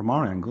 but from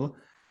our angle,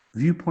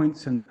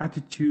 viewpoints and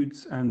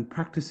attitudes and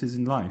practices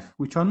in life,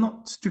 which are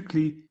not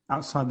strictly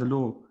outside the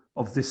law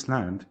of this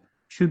land,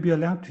 should be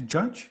allowed to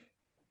judge?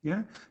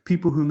 Yeah,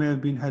 people who may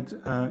have had,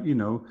 you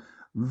know,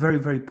 very,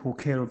 very poor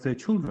care of their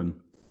children,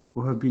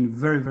 or have been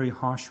very, very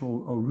harsh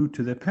or rude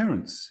to their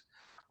parents,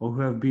 or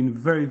who have been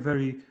very,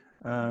 very,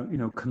 you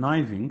know,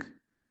 conniving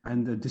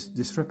and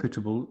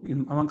disreputable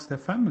amongst their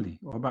family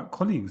or about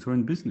colleagues or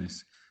in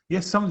business.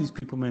 Yes, some of these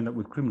people may end up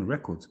with criminal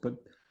records, but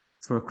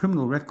for a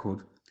criminal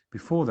record,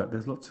 before that,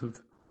 there's lots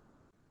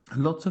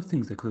of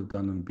things they could have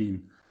done and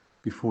been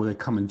before they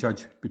come and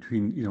judge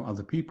between, you know,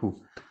 other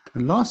people.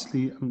 And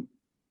lastly,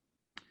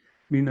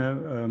 you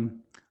know,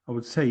 I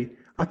would say,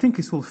 I think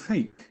it's all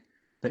fake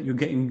that you're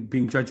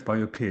being judged by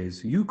your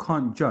peers. You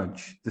can't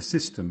judge the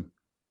system.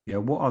 Yeah,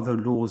 what are the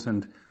laws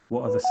and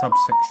what are the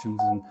subsections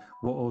and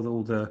what are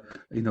all the,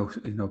 you know,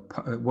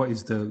 what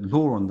is the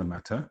law on the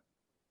matter?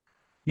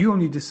 You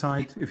only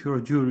decide, if you're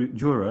a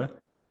juror,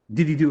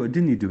 did he do it or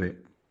didn't he do it?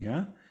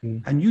 Yeah,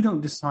 and you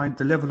don't decide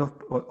the level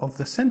of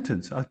the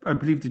sentence. I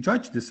believe the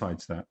judge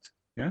decides that.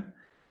 Yeah,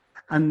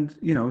 and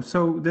you know,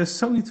 so there's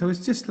so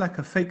it's just like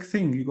a fake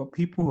thing. You've got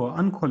people who are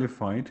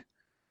unqualified,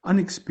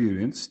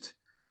 unexperienced,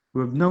 who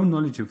have no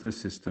knowledge of the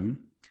system,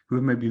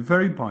 who may be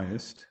very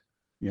biased,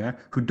 yeah,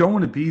 who don't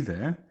want to be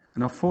there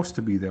and are forced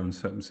to be there in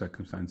certain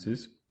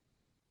circumstances,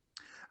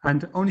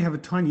 and only have a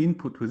tiny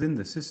input within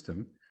the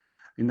system,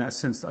 in that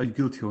sense, are you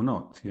guilty or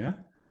not? Yeah.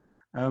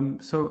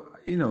 So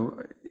you know,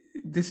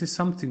 this is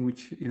something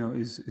which, you know,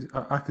 is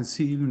I can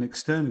see even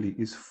externally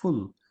is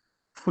full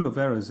of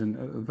errors and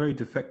a very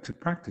defective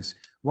practice.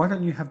 Why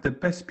don't you have the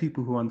best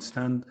people who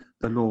understand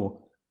the law?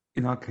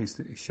 In our case,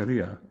 the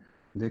Sharia.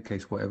 In their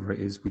case, whatever it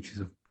is, which is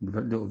of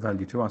little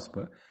value to us,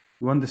 but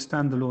who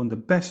understand the law in the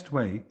best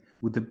way,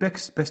 with the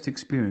best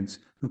experience,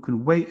 who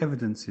can weigh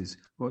evidences,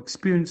 or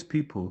experienced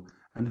people,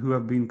 and who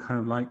have been kind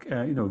of like,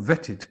 you know,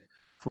 vetted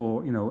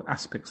for, you know,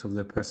 aspects of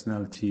their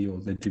personality or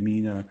their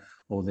demeanor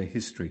or their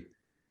history.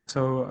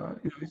 So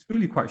you know, it's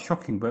really quite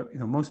shocking, but you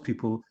know, most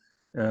people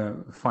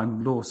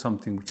find law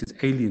something which is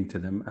alien to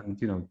them, and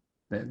you know,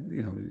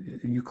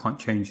 you can't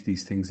change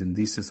these things in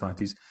these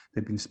societies.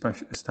 They've been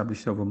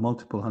established over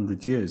multiple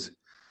hundred years,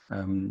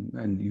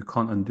 and you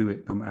can't undo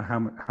it, no matter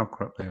how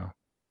corrupt they are.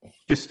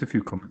 Just a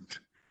few comments.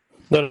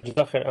 No,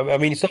 I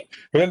mean, it's not.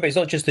 Remember, it's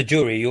not just the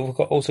jury. You've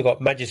also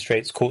got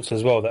magistrates' courts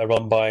as well that are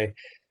run by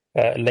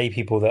lay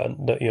people that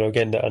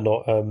again that are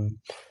not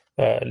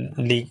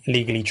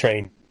legally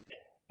trained.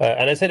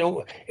 And I said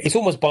it's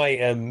almost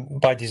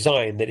by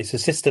design that it's a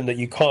system that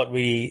you can't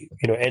really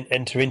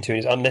enter into.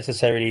 It's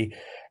unnecessarily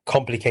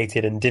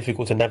complicated and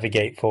difficult to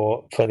navigate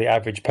for the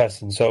average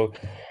person. So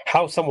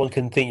how someone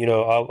can think,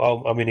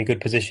 I'm in a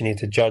good position here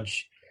to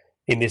judge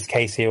in this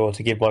case here, or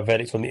to give my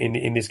verdict on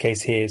in this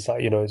case here, is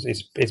like,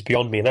 it's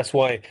beyond me. And that's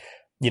why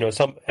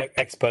some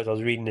experts, I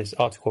was reading this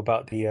article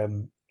about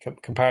the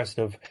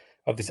comparison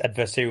of this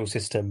adversarial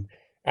system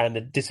and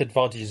the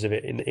disadvantages of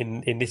it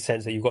in this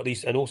sense, that you've got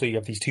these, and also you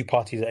have these two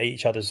parties at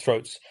each other's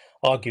throats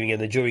arguing, and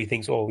the jury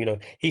thinks,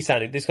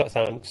 this guy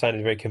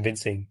sounded very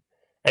convincing.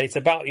 And it's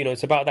about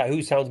that,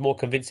 who sounds more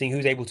convincing,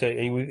 who's able to,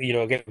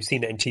 again, we've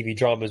seen that in TV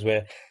dramas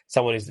where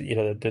someone is,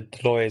 the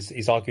lawyer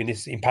is arguing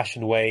this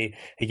impassioned way.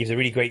 He gives a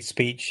really great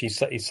speech, his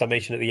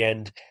summation at the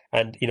end,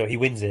 and, he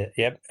wins it.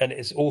 Yep. And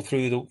it's all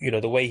through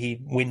the way he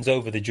wins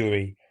over the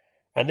jury.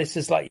 And this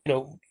is like,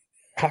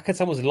 how can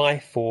someone's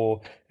life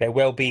or their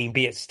well-being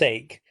be at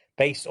stake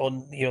based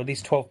on,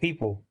 these 12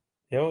 people,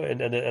 and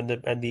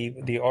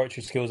the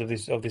oratory skills of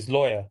this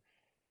lawyer?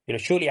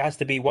 Surely it has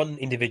to be one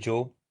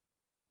individual.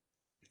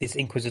 This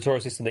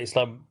inquisitorial system that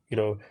Islam,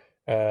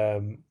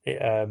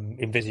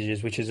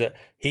 envisages, which is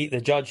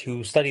the judge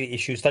who study the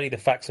issue, study the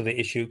facts of the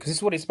issue, because this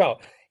is what it's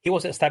about. He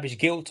wants to establish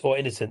guilt or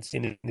innocence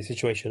in a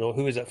situation, or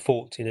who is at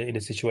fault in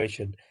a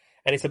situation,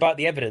 and it's about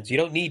the evidence. You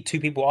don't need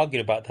two people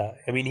arguing about that.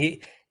 I mean,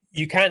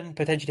 you can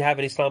potentially have,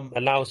 an Islam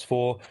allows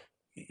for,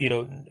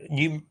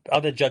 new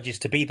other judges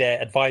to be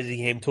there, advising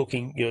him,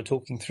 talking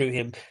through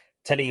him,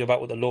 telling you about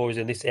what the law is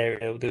in this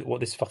area, what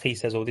this faqih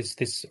says, or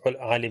this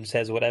alim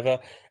says, or whatever.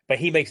 But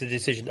he makes the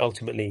decision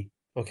ultimately.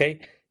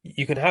 Okay,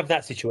 you can have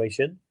that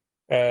situation,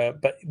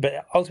 but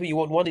ultimately you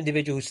want one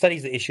individual who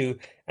studies the issue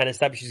and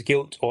establishes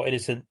guilt or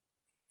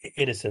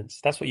innocence.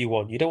 That's what you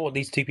want. You don't want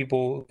these two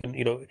people,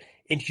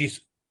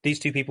 introduce these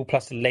two people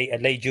plus a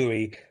lay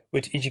jury,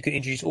 which you could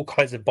introduce all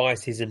kinds of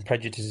biases and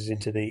prejudices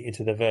into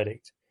the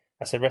verdict.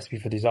 That's a recipe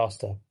for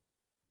disaster.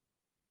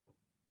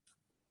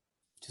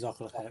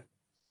 Jazakallah khair.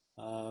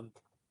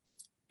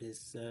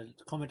 There's a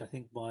comment, I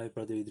think, by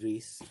Brother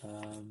Idris.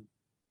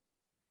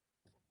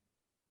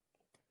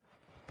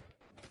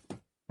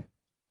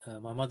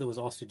 My mother was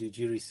asked to do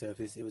jury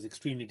service. It was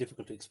extremely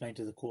difficult to explain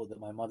to the court that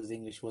my mother's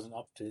English wasn't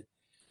up to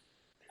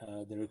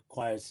the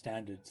required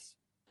standards.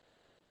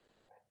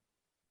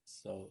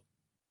 So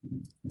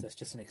that's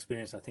just an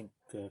experience, I think,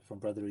 from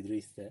Brother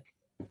Idris there.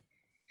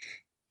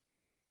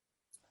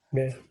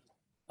 Yeah.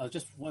 I was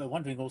just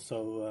wondering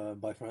also,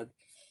 by Farhad,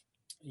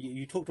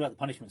 you talked about the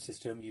punishment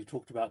system. You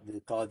talked about the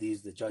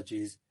qadis, the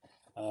judges,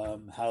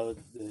 how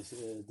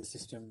the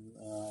system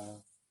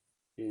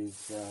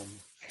is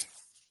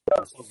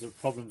solves the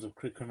problems of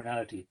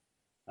criminality.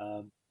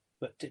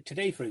 But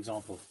today, for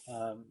example,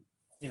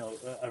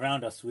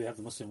 around us we have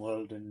the Muslim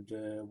world, and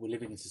we're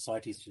living in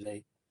societies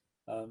today,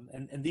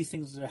 and these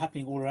things are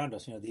happening all around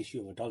us. The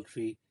issue of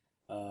adultery,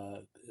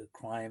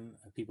 crime,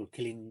 people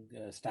killing,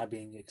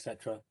 stabbing,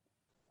 etc.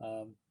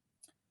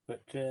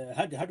 But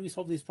how do we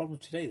solve these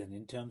problems today then,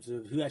 in terms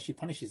of who actually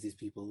punishes these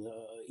people?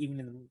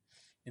 Even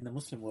in the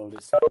Muslim world,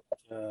 it's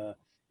not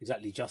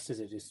exactly just, is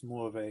it? It's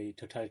more of a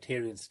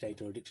totalitarian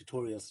state or a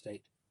dictatorial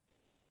state.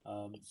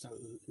 So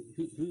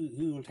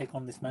who will take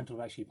on this mantle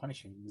of actually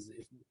punishing?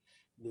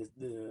 If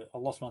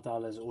Allah subhanahu wa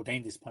ta'ala has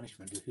ordained this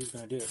punishment, who's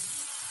going to do it?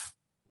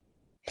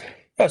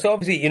 So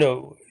obviously,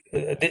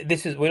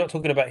 this is, we're not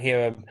talking about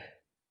here.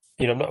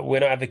 We're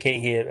not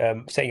advocating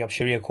here setting up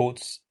Sharia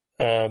courts.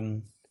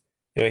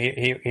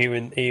 Here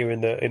in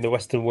the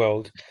Western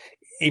world,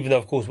 even though,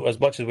 of course, as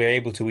much as we're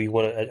able to, we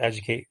want to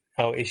educate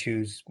our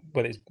issues,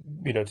 whether it's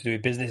to do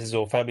with businesses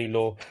or family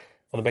law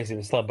on the basis of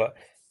Islam. But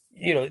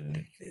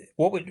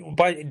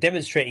by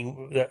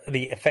demonstrating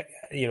the effect,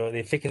 the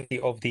efficacy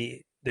of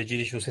the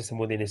judicial system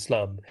within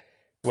Islam,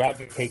 we're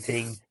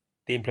advocating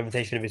the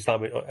implementation of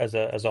Islam as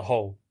a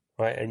whole,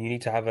 right? And you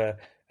need to have a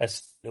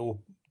that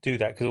will do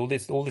that,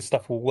 because all this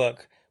stuff will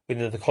work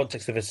within the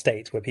context of a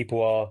state where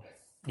people are,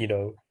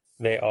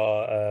 they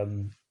are,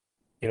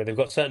 they've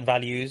got certain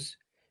values,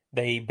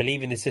 they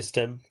believe in the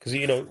system, because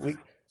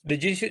the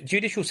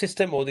judicial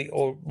system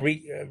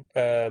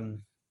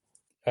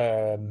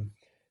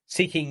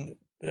seeking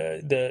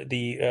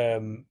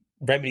the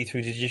remedy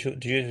through the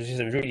judicial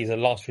system really is a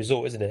last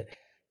resort, isn't it?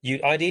 You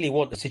ideally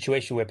want a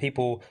situation where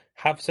people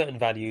have certain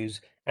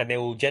values and they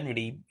will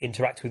generally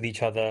interact with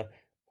each other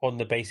on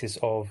the basis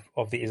of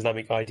the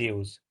Islamic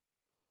ideals.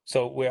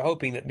 So we're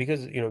hoping that,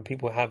 because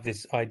people have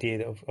this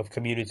idea of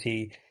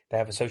community, they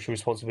have a social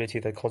responsibility,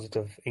 the concept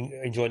of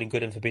enjoining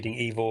good and forbidding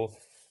evil,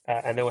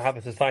 and they will have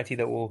a society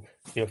that will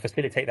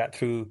facilitate that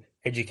through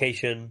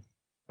education,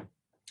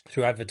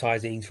 through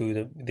advertising,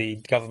 through the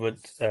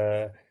government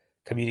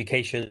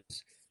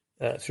communications,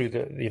 through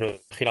the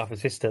Khilafah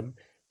system,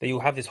 that you'll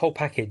have this whole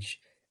package,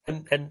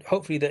 and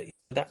hopefully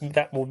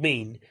that will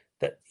mean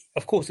that,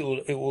 of course, it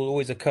will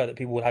always occur that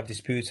people will have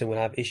disputes and will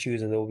have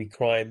issues and there will be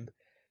crime,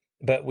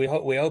 but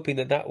we're hoping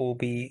that will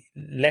be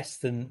less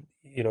than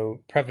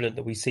prevalent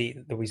that we see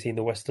in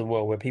the Western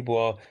world, where people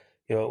are,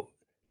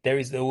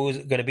 there's always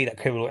going to be that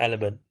criminal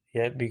element,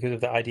 yeah, because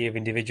of the idea of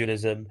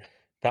individualism,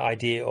 that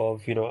idea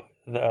of you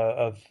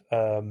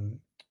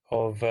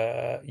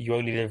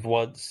only live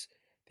once,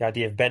 the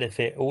idea of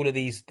benefit, all of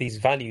these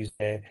values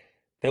there,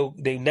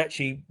 they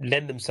naturally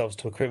lend themselves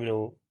to a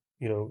criminal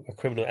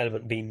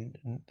element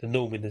being the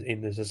norm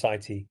in the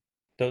society,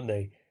 don't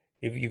they?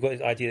 You've got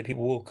this idea that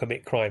people will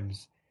commit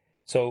crimes,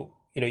 so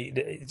you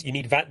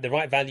need the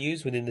right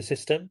values within the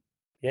system,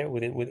 yeah,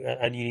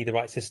 and you need the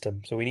right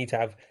system. So we need to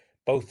have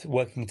both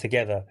working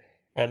together,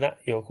 and that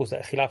of course,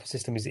 that Khilafah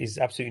system is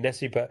absolutely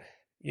necessary. But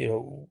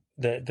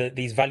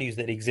these values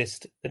that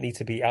exist that need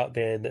to be out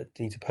there and that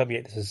need to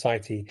permeate the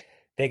society,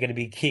 they're going to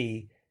be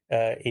key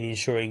in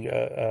ensuring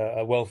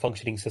a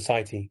well-functioning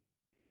society.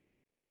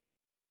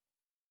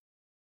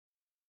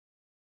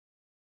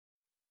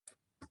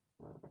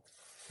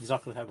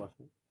 Jazakallah.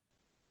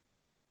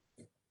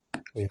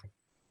 Yeah.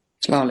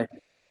 Assalamu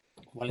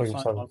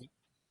alaikum.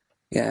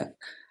 Yeah.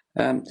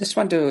 Just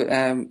want to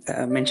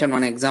mention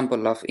one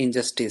example of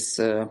injustice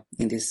in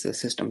this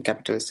system,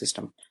 capitalist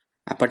system,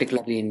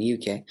 particularly in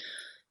UK.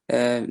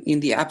 In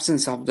the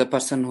absence of the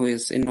person who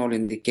is involved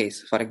in the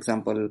case, for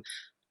example,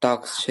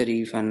 Taqs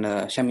Sharif and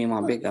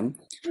Shamima Begum,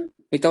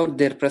 without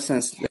their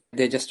presence,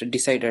 they just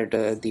decided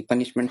the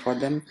punishment for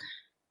them.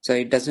 So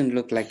it doesn't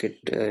look like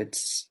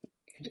it's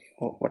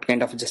what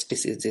kind of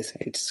justice is this?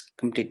 It's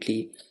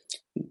completely,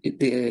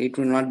 it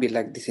will not be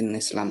like this in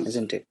Islam,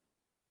 isn't it?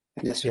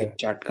 Just a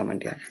short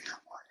comment, yeah.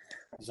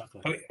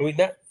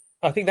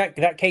 I think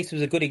that case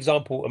was a good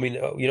example. I mean,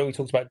 we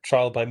talked about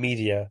trial by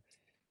media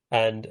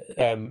and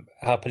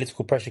how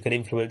political pressure can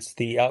influence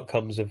the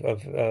outcomes of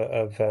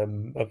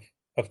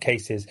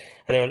cases.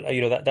 And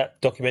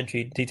that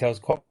documentary details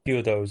quite a few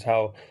of those,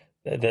 how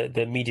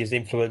the media's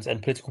influence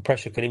and political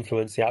pressure can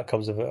influence the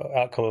outcomes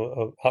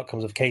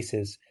of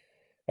cases.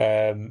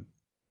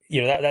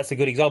 That's a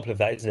good example of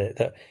that, isn't it?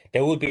 That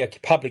there would be a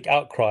public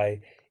outcry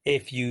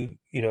if you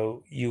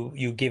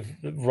give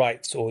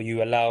rights, or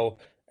you allow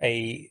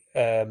a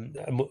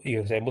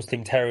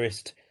Muslim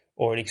terrorist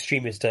or an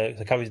extremist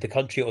to come into the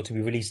country or to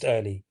be released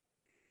early.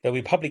 There'll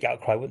be public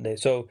outcry, wouldn't there?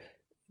 So,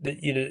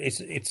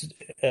 it's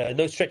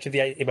no stretch of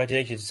the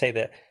imagination to say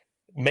that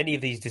many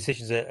of these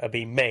decisions are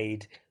being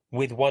made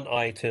with one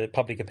eye to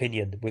public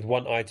opinion, with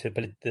one eye to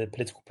the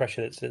political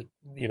pressure that's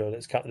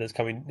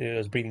coming,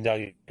 that's breathing down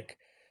your neck.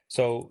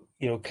 So,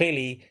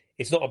 clearly,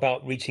 it's not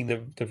about reaching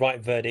the right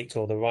verdict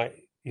or the right,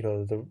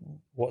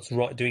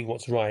 doing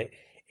what's right.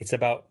 It's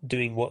about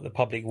doing what the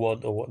public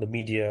want or what the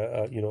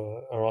media,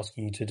 are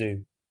asking you to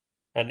do.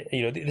 And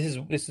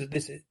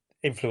this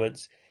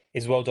influence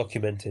is well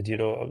documented.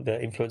 The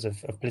influence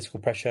of political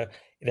pressure.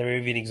 There are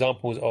even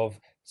examples of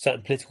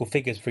certain political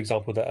figures, for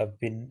example, that have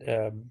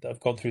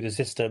gone through the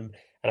system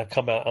and have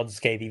come out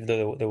unscathed, even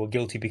though they were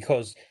guilty,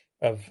 because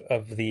of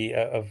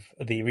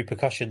the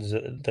repercussions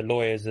that the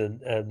lawyers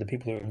and the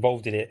people who are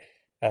involved in it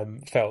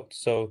felt.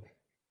 So,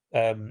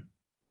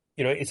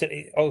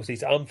 obviously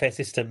it's an unfair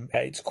system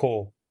at its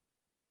core.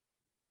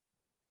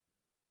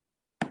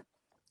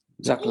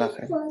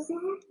 Jazakallah.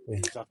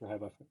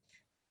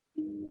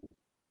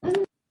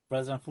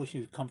 Brothers,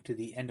 unfortunately, we've come to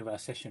the end of our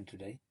session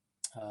today.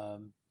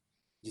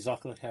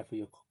 Jazakallah khair for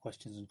your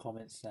questions and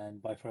comments,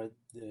 and by far,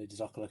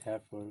 Jazakallah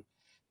khair for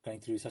going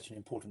through such an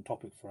important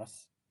topic for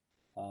us.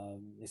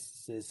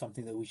 This is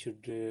something that we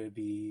should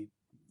be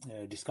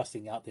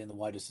discussing out there in the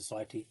wider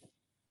society.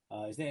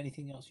 Is there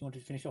anything else you wanted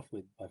to finish off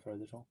with, by far,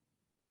 at all?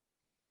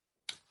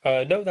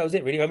 No, that was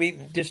it, really. I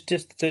mean, just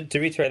to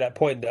reiterate that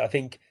point, that I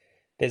think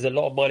there's a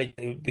lot of mileage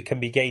that can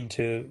be gained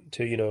to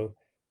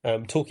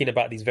talking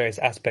about these various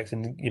aspects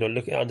and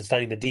looking at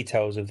understanding the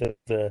details of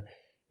the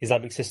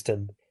Islamic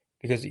system,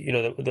 because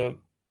the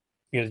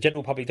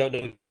general public don't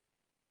know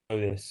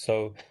this.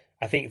 So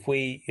I think if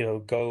we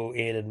go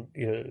in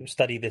and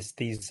study these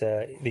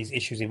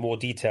issues in more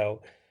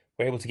detail,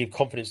 we're able to give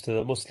confidence to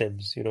the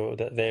Muslims,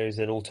 that there is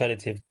an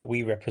alternative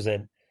we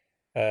represent,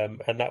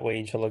 and that way,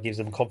 inshallah, gives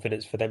them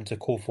confidence for them to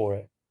call for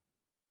it.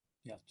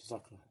 Yeah,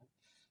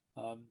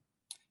 jazakallah.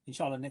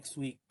 Inshallah, next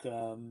week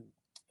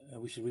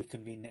we should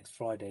reconvene next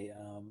Friday.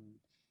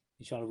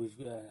 Inshallah, we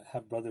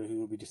have brother who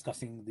will be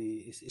discussing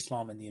the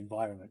Islam and the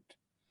environment.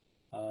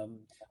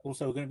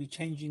 Also, we're going to be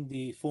changing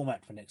the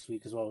format for next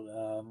week as well.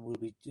 We'll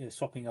be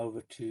swapping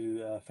over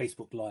to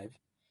Facebook Live.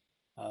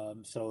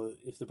 So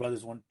if the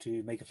brothers want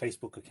to make a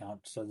Facebook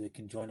account so they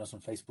can join us on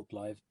Facebook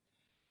Live,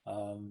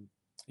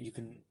 you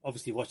can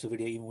obviously watch the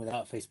video even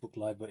without Facebook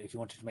Live, but if you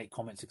wanted to make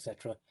comments,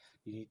 etc.,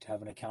 you need to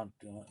have an account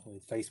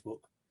with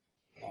Facebook.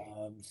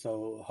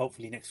 So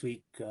hopefully next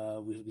week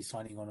we'll be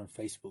signing on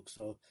Facebook.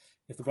 So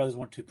if the brothers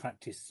want to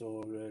practice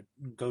or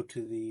go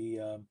to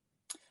the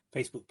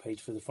Facebook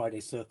page for the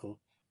Friday Circle,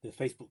 the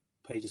Facebook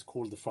page is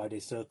called the Friday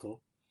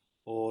Circle,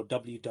 or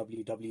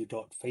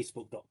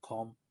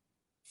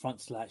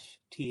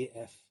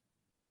www.facebook.com/TF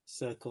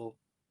Circle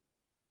 /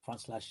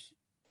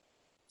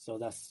 so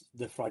that's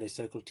the Friday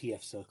Circle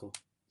TF Circle.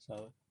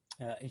 So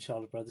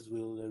inshallah, brothers,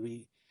 we'll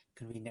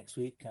convene next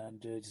week. And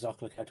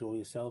Jazakallah khair to all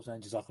yourselves,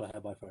 and Jazakallah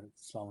khair, bye for it.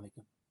 Assalamu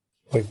alaikum.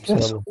 Waalaikum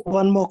Just salam.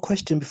 one more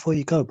question before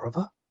you go,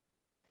 brother.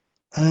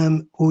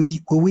 Will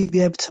we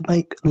be able to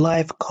make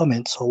live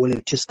comments, or will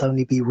it just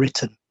only be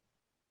written?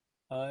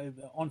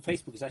 On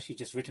Facebook, it's actually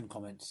just written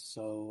comments.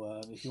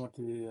 So if you want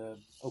to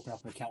open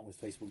up an account with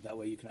Facebook, that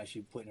way you can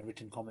actually put in a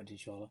written comment,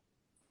 inshallah.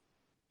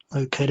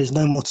 Okay, there's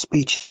no more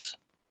speeches.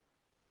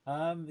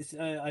 I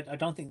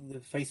don't think the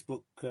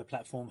Facebook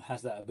platform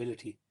has that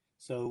ability.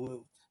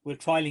 So we're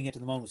trialing it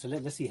at the moment. So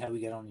let's see how we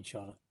get on,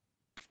 inshallah.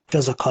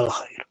 Jazakallah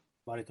khair.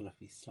 Barakallah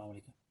fi.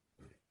 Assalamu alaikum.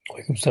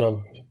 Waalaikum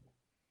salam.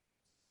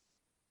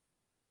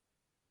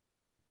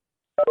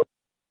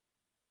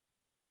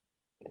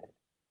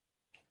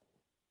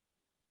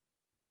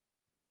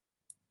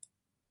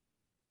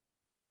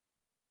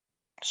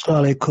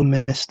 Assalamu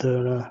alaikum,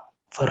 Mr.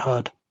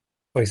 Farhad.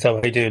 Wait, Sam,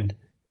 how you doing?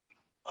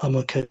 I'm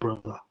okay,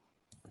 brother.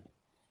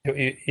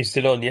 You're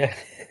still on, yeah?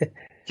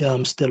 Yeah,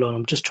 I'm still on.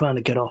 I'm just trying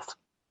to get off.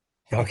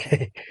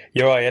 Okay.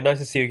 You're right. Yeah, nice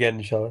to see you again,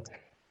 inshallah.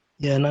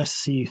 Yeah, nice to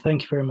see you.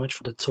 Thank you very much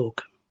for the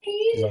talk.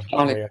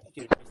 Jazakallah, yeah. Thank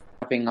you.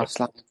 Wrapping up.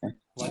 Assalamu alaikum.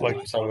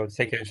 Waalaikum salam.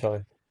 Take care,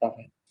 inshallah.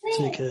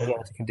 Take care. I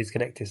can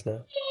disconnect this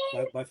now.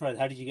 Bye, Farhad.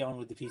 How did you get on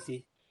with the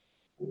PC?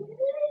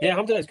 Yeah,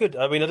 alhamdulillah, it's good.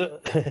 I mean, I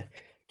don't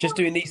just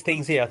doing these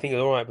things here, I think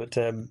it's all right, but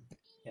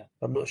Yeah.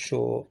 I'm not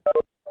sure.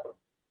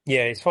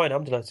 Yeah, it's fine,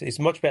 alhamdulillah. It's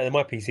much better than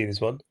my PC,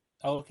 this one.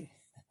 Oh, okay.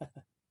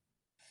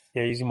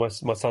 Yeah, using my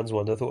son's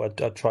one. I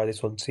thought I'd try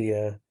this one, see.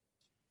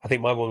 I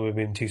think my one would have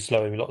been too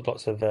slow.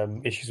 Lots of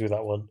issues with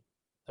that one.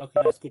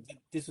 Okay, that's good.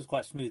 This was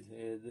quite smooth.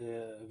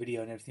 The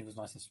video and everything was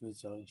nice and smooth.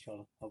 So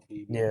inshallah,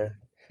 hopefully. Yeah,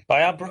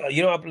 but I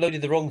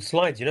uploaded the wrong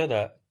slides. You know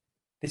that?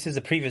 This is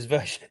the previous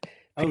version.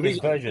 Oh,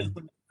 Previous really?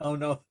 version. Oh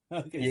no.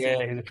 Okay. Yeah,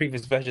 So, the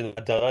previous version that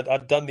I'd done.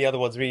 I'd done the other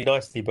ones really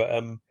nicely, but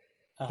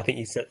I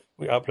think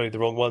we uploaded the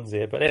wrong ones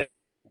here. But it's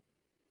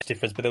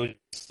difference. But there was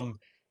some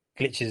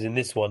glitches in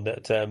this one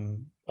that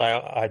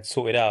I'd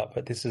sorted out.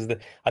 But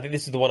I think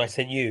this is the one I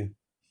sent you.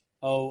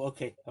 oh,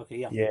 okay. Okay.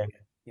 Yeah. Yeah.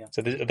 Yeah.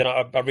 So then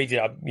I read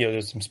it.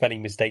 There's some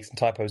spelling mistakes and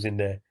typos in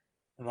there.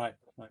 Right.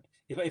 Right.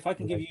 If I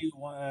can give you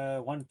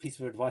one piece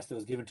of advice that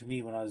was given to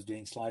me when I was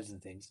doing slides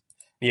and things.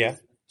 Yeah.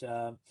 is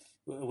that,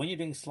 when you're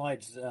doing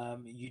slides,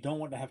 you don't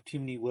want to have too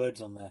many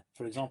words on there.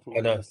 For example,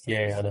 I know.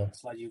 Yeah, I know.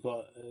 slide you've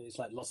got it's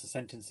like lots of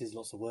sentences,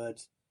 lots of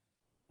words.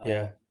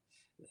 Yeah.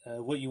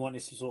 What you want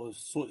is sort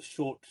of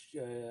short,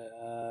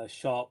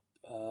 sharp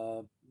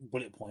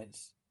bullet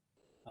points,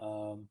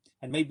 and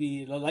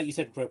maybe like you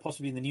said,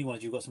 possibly in the new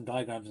ones you've got some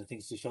diagrams and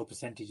things to show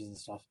percentages and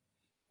stuff.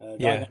 Yeah.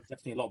 Diagrams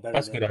definitely a lot better.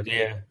 That's a good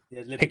idea.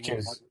 Yeah, a little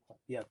Pictures. bit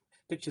more hard,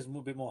 pictures a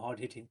bit more hard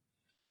hitting.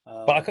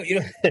 But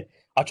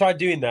I tried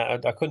doing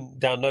that. I couldn't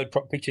download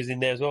pictures in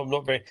there as well. I'm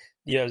not very,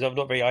 I'm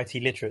not very IT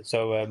literate,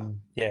 so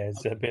yeah,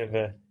 it's a bit of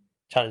a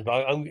challenge.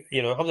 But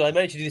alhamdulillah, I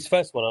managed to do this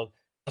first one. I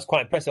was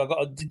quite impressed. I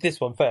did this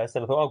one first,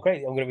 and I thought, oh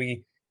great, I'm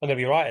gonna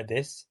be right at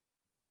this.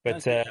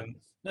 But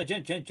no,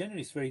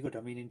 generally it's very good. I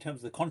mean, in terms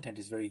of the content,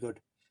 it's very good.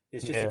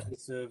 It's just Yeah. a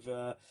case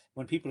of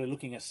when people are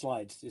looking at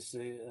slides,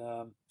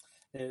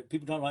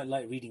 people don't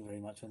like reading very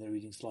much when they're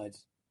reading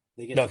slides.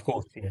 They get No, of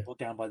course, yeah. bogged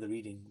down by the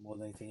reading more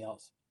than anything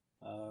else.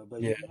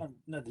 But Yeah.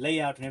 the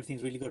layout and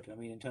everything's really good. I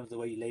mean, in terms of the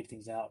way you laid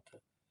things out,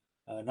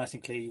 nice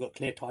and clear. You've got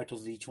clear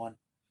titles each one,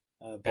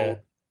 bold,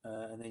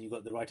 and then you've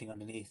got the writing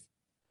underneath.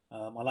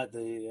 I like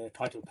the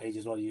title page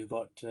as well. You've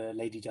got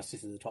Lady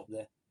Justice at the top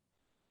there.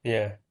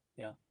 yeah.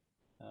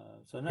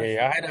 So nice.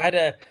 Yeah,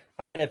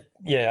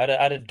 I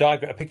had a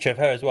diagram, a picture of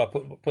her as well. I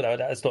put that.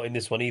 That's not in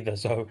this one either.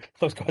 So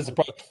I was quite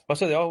surprised. I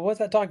saw, oh, where's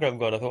that diagram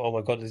gone? I thought, oh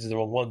my God, this is the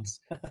wrong ones.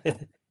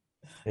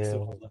 Yeah,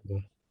 So,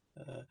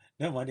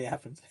 never mind, it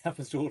happens. It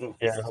happens to all of us.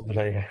 yeah,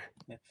 alhamdulillah,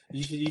 yeah.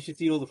 You should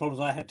see all the problems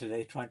I had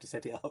today trying to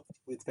set it up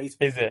with Facebook.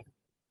 Is it?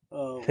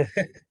 Oh,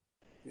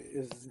 it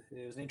was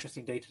an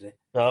interesting day today.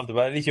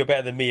 Alhamdulillah, at least you're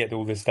better than me at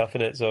all this stuff,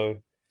 innit? So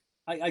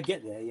I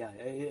get there,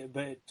 yeah.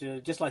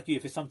 But just like you,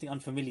 if it's something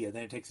unfamiliar,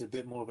 then it takes a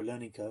bit more of a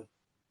learning curve.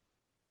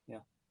 yeah.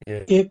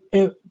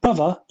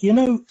 Brother,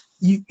 you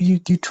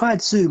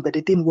tried Zoom, but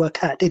it didn't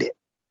work out, did it?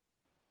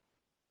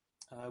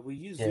 We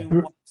used Yeah.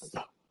 Zoom once,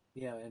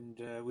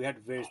 and we had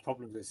various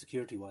problems with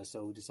security-wise,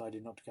 so we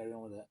decided not to carry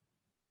on with that.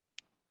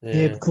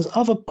 Yeah, because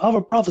other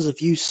brothers have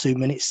used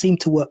Zoom, and it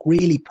seemed to work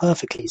really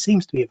perfectly. It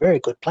seems to be a very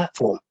good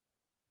platform.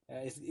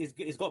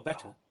 It's got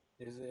better,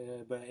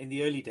 but in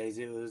the early days,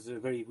 it was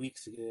very weak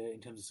in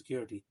terms of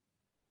security.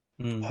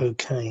 Mm.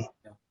 Okay.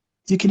 Yeah.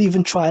 You can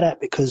even try that,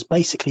 because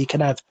basically you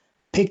can have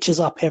pictures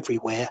up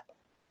everywhere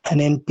and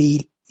then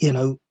be,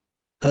 given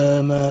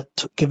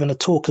a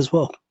talk as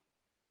well.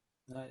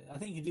 I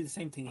think you can do the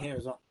same thing here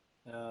as well.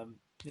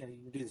 You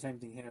can do the same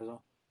thing here as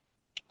well.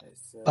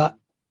 It's,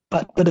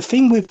 But the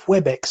thing with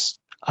WebEx,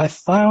 I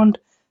found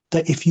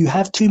that if you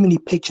have too many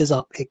pictures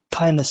up, it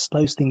kind of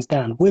slows things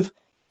down. With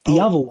the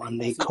other one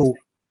they call,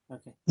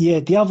 okay. yeah,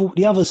 the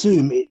other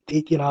Zoom,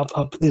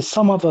 there's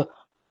some other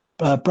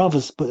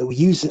brothers, but I was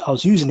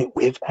using it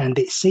with, and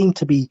it seemed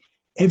to be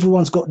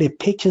everyone's got their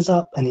pictures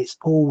up, and it's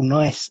all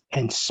nice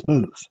and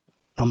smooth.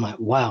 I'm like,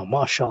 wow,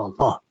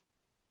 mashallah.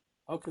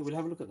 Okay, we'll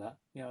have a look at that.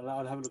 Yeah,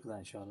 I'll have a look at that,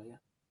 inshallah. Yeah.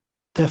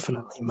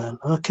 Definitely, man.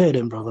 Okay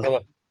then, brother.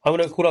 I'm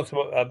going to call up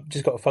tomorrow. I've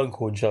just got a phone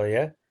call, inshallah,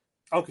 yeah?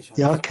 Okay,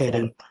 inshallah. Yeah, okay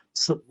then. No,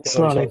 Assalamu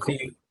inshallah. alaikum. See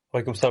you.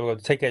 Walaikum salam.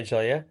 Take care,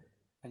 inshallah, yeah?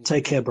 And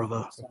Take care,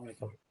 brother. Assalamu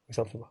alaikum.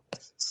 Assalamu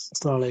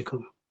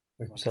alaikum.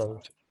 Walaikum salam.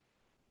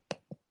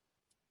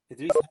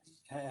 Idris,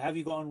 have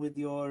you gone with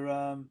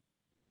your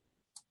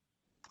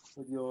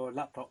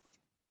laptop?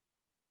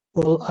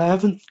 Well, I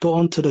haven't got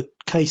onto the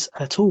case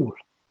at all.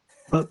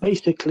 But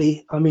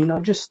basically, I mean,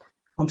 I'm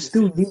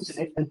still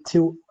using it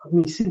until, I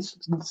mean,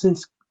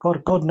 since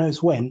God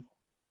knows when,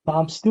 but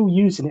I'm still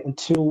using it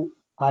until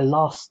I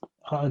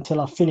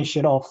finish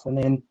it off. And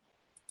then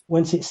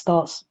once it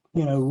starts,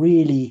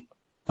 really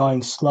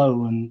going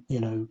slow and,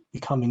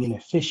 becoming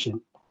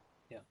inefficient,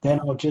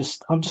 then I'm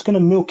just going to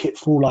milk it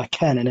for all I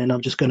can, and then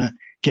I'm just going to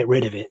get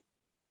rid of it.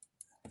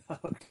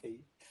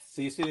 Okay.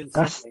 So you're still in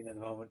the slow lane at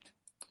the moment?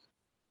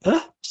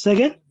 Say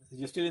again?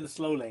 You're still in the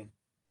slow lane?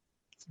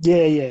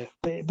 Yeah.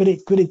 But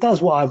it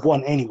does what I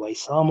want anyway,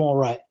 so I'm all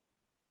right.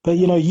 But,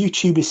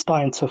 YouTube is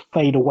starting to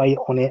fade away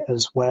on it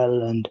as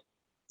well. And,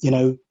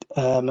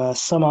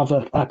 some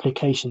other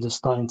applications are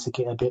starting to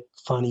get a bit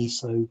funny.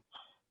 So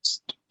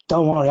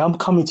don't worry, I'm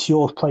coming to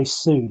your place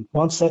soon.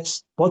 Once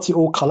it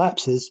all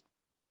collapses,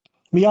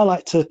 I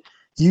like to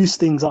use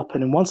things up,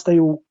 and then once they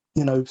all,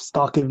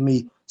 start giving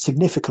me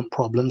significant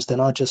problems, then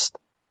I just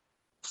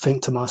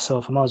think to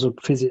myself, I might as well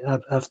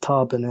have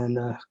Tab and then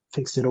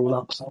fix it all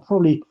up. So I'll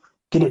probably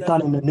get it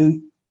done in the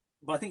new.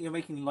 But I think you're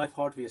making life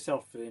hard for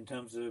yourself in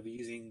terms of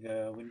using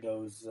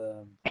Windows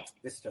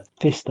Vista.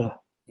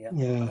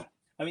 Yeah.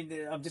 I mean,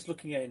 I'm just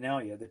looking at it now.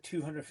 Yeah, the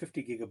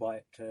 250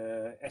 gigabyte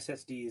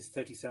SSD is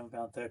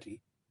 £37.30.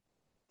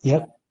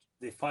 Yep.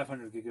 The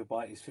 500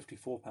 gigabyte is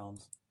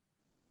 £54.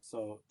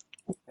 So.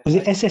 Was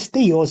it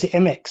SSD or is it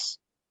MX?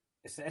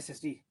 It's the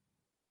SSD.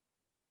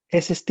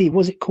 SSD,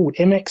 was it called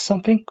MX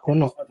something or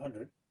not?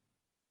 500.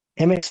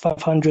 MX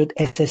 500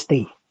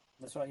 SSD.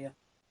 That's right, yeah.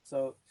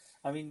 So,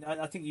 I mean,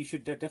 I think you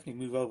should definitely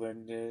move over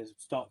and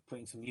start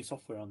putting some new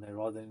software on there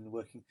rather than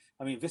working.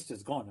 I mean,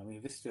 Vista's gone. I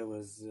mean, Vista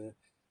was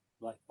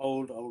like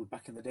old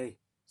back in the day.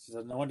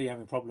 So no wonder you're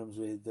having problems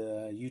with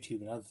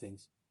YouTube and other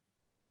things.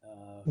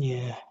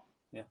 Yeah.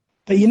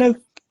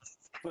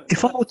 But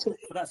if I were to,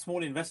 for that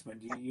small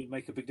investment, you'd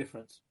make a big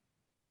difference.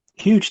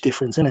 Huge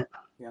difference, isn't it?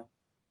 Yeah.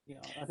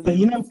 I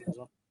think but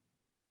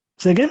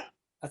say again?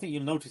 I think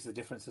you'll notice the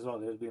difference as well.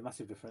 There'll be a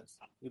massive difference.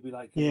 It'll be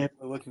like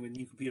working with a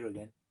new computer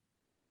again.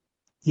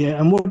 Yeah,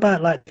 and what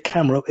about like the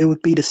camera? It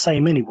would be the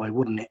same anyway,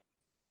 wouldn't it?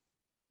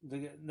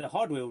 The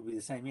hardware would be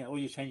the same. Yeah, all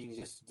you're changing is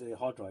just the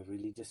hard drive,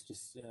 really, just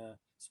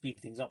speed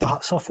things up. The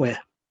software.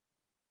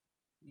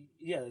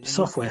 Yeah,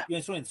 software. You're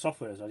installing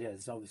software as well. Yeah,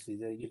 it's obviously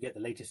you get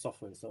the latest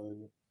software,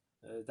 so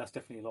that's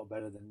definitely a lot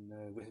better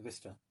than with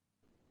Vista.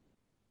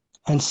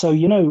 And so,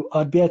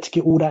 I'd be able to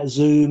get all that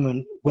Zoom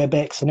and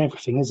WebEx and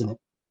everything, isn't it?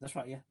 That's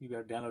right. Yeah, you'll be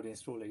able to download and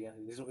install it. Yeah,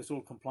 it's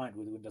all compliant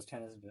with Windows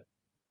 10, isn't it? It's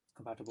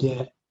compatible.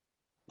 Yeah.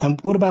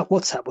 And what about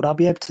WhatsApp? Would I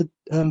be able to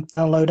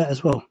download that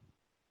as well?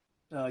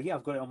 Yeah,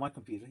 I've got it on my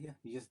computer. Yeah,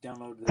 you just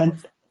download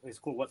WhatsApp. It's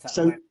called WhatsApp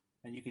Web,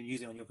 and you can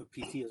use it on your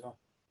PC as well.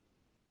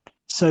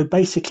 So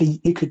basically,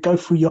 it could go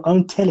through your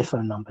own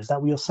telephone number. Is that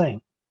what you're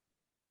saying?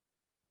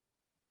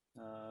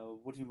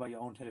 What do you mean by your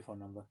own telephone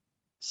number?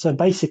 So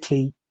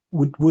basically,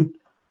 would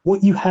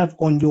what you have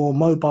on your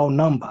mobile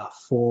number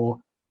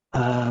for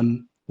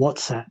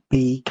WhatsApp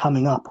be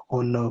coming up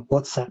on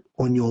WhatsApp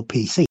on your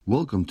PC?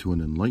 Welcome to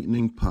an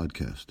enlightening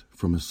podcast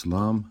from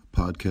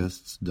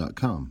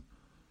IslamPodcasts.com.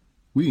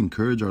 We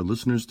encourage our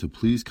listeners to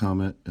please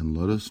comment and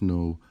let us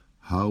know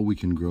how we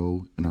can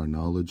grow in our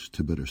knowledge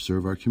to better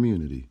serve our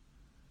community.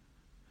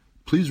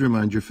 Please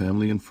remind your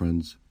family and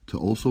friends to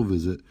also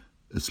visit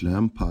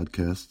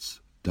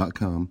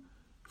IslamPodcasts.com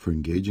for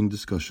engaging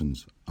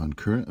discussions on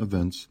current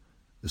events,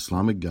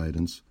 Islamic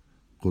guidance,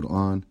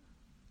 Quran,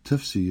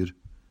 tafsir,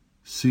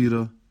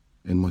 seerah,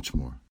 and much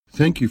more.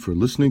 Thank you for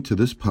listening to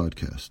this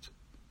podcast.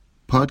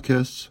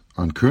 Podcasts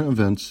on current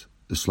events,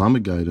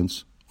 Islamic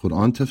guidance,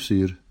 Quran,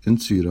 tafsir, and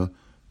seerah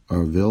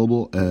are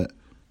available at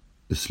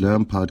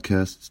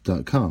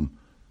IslamPodcasts.com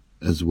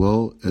as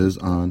well as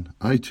on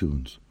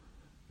iTunes.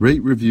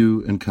 Rate,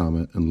 review, and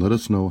comment, and let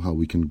us know how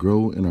we can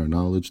grow in our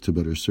knowledge to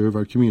better serve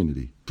our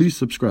community. Please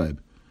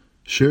subscribe,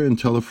 share, and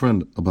tell a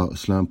friend about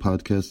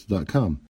IslamPodcasts.com.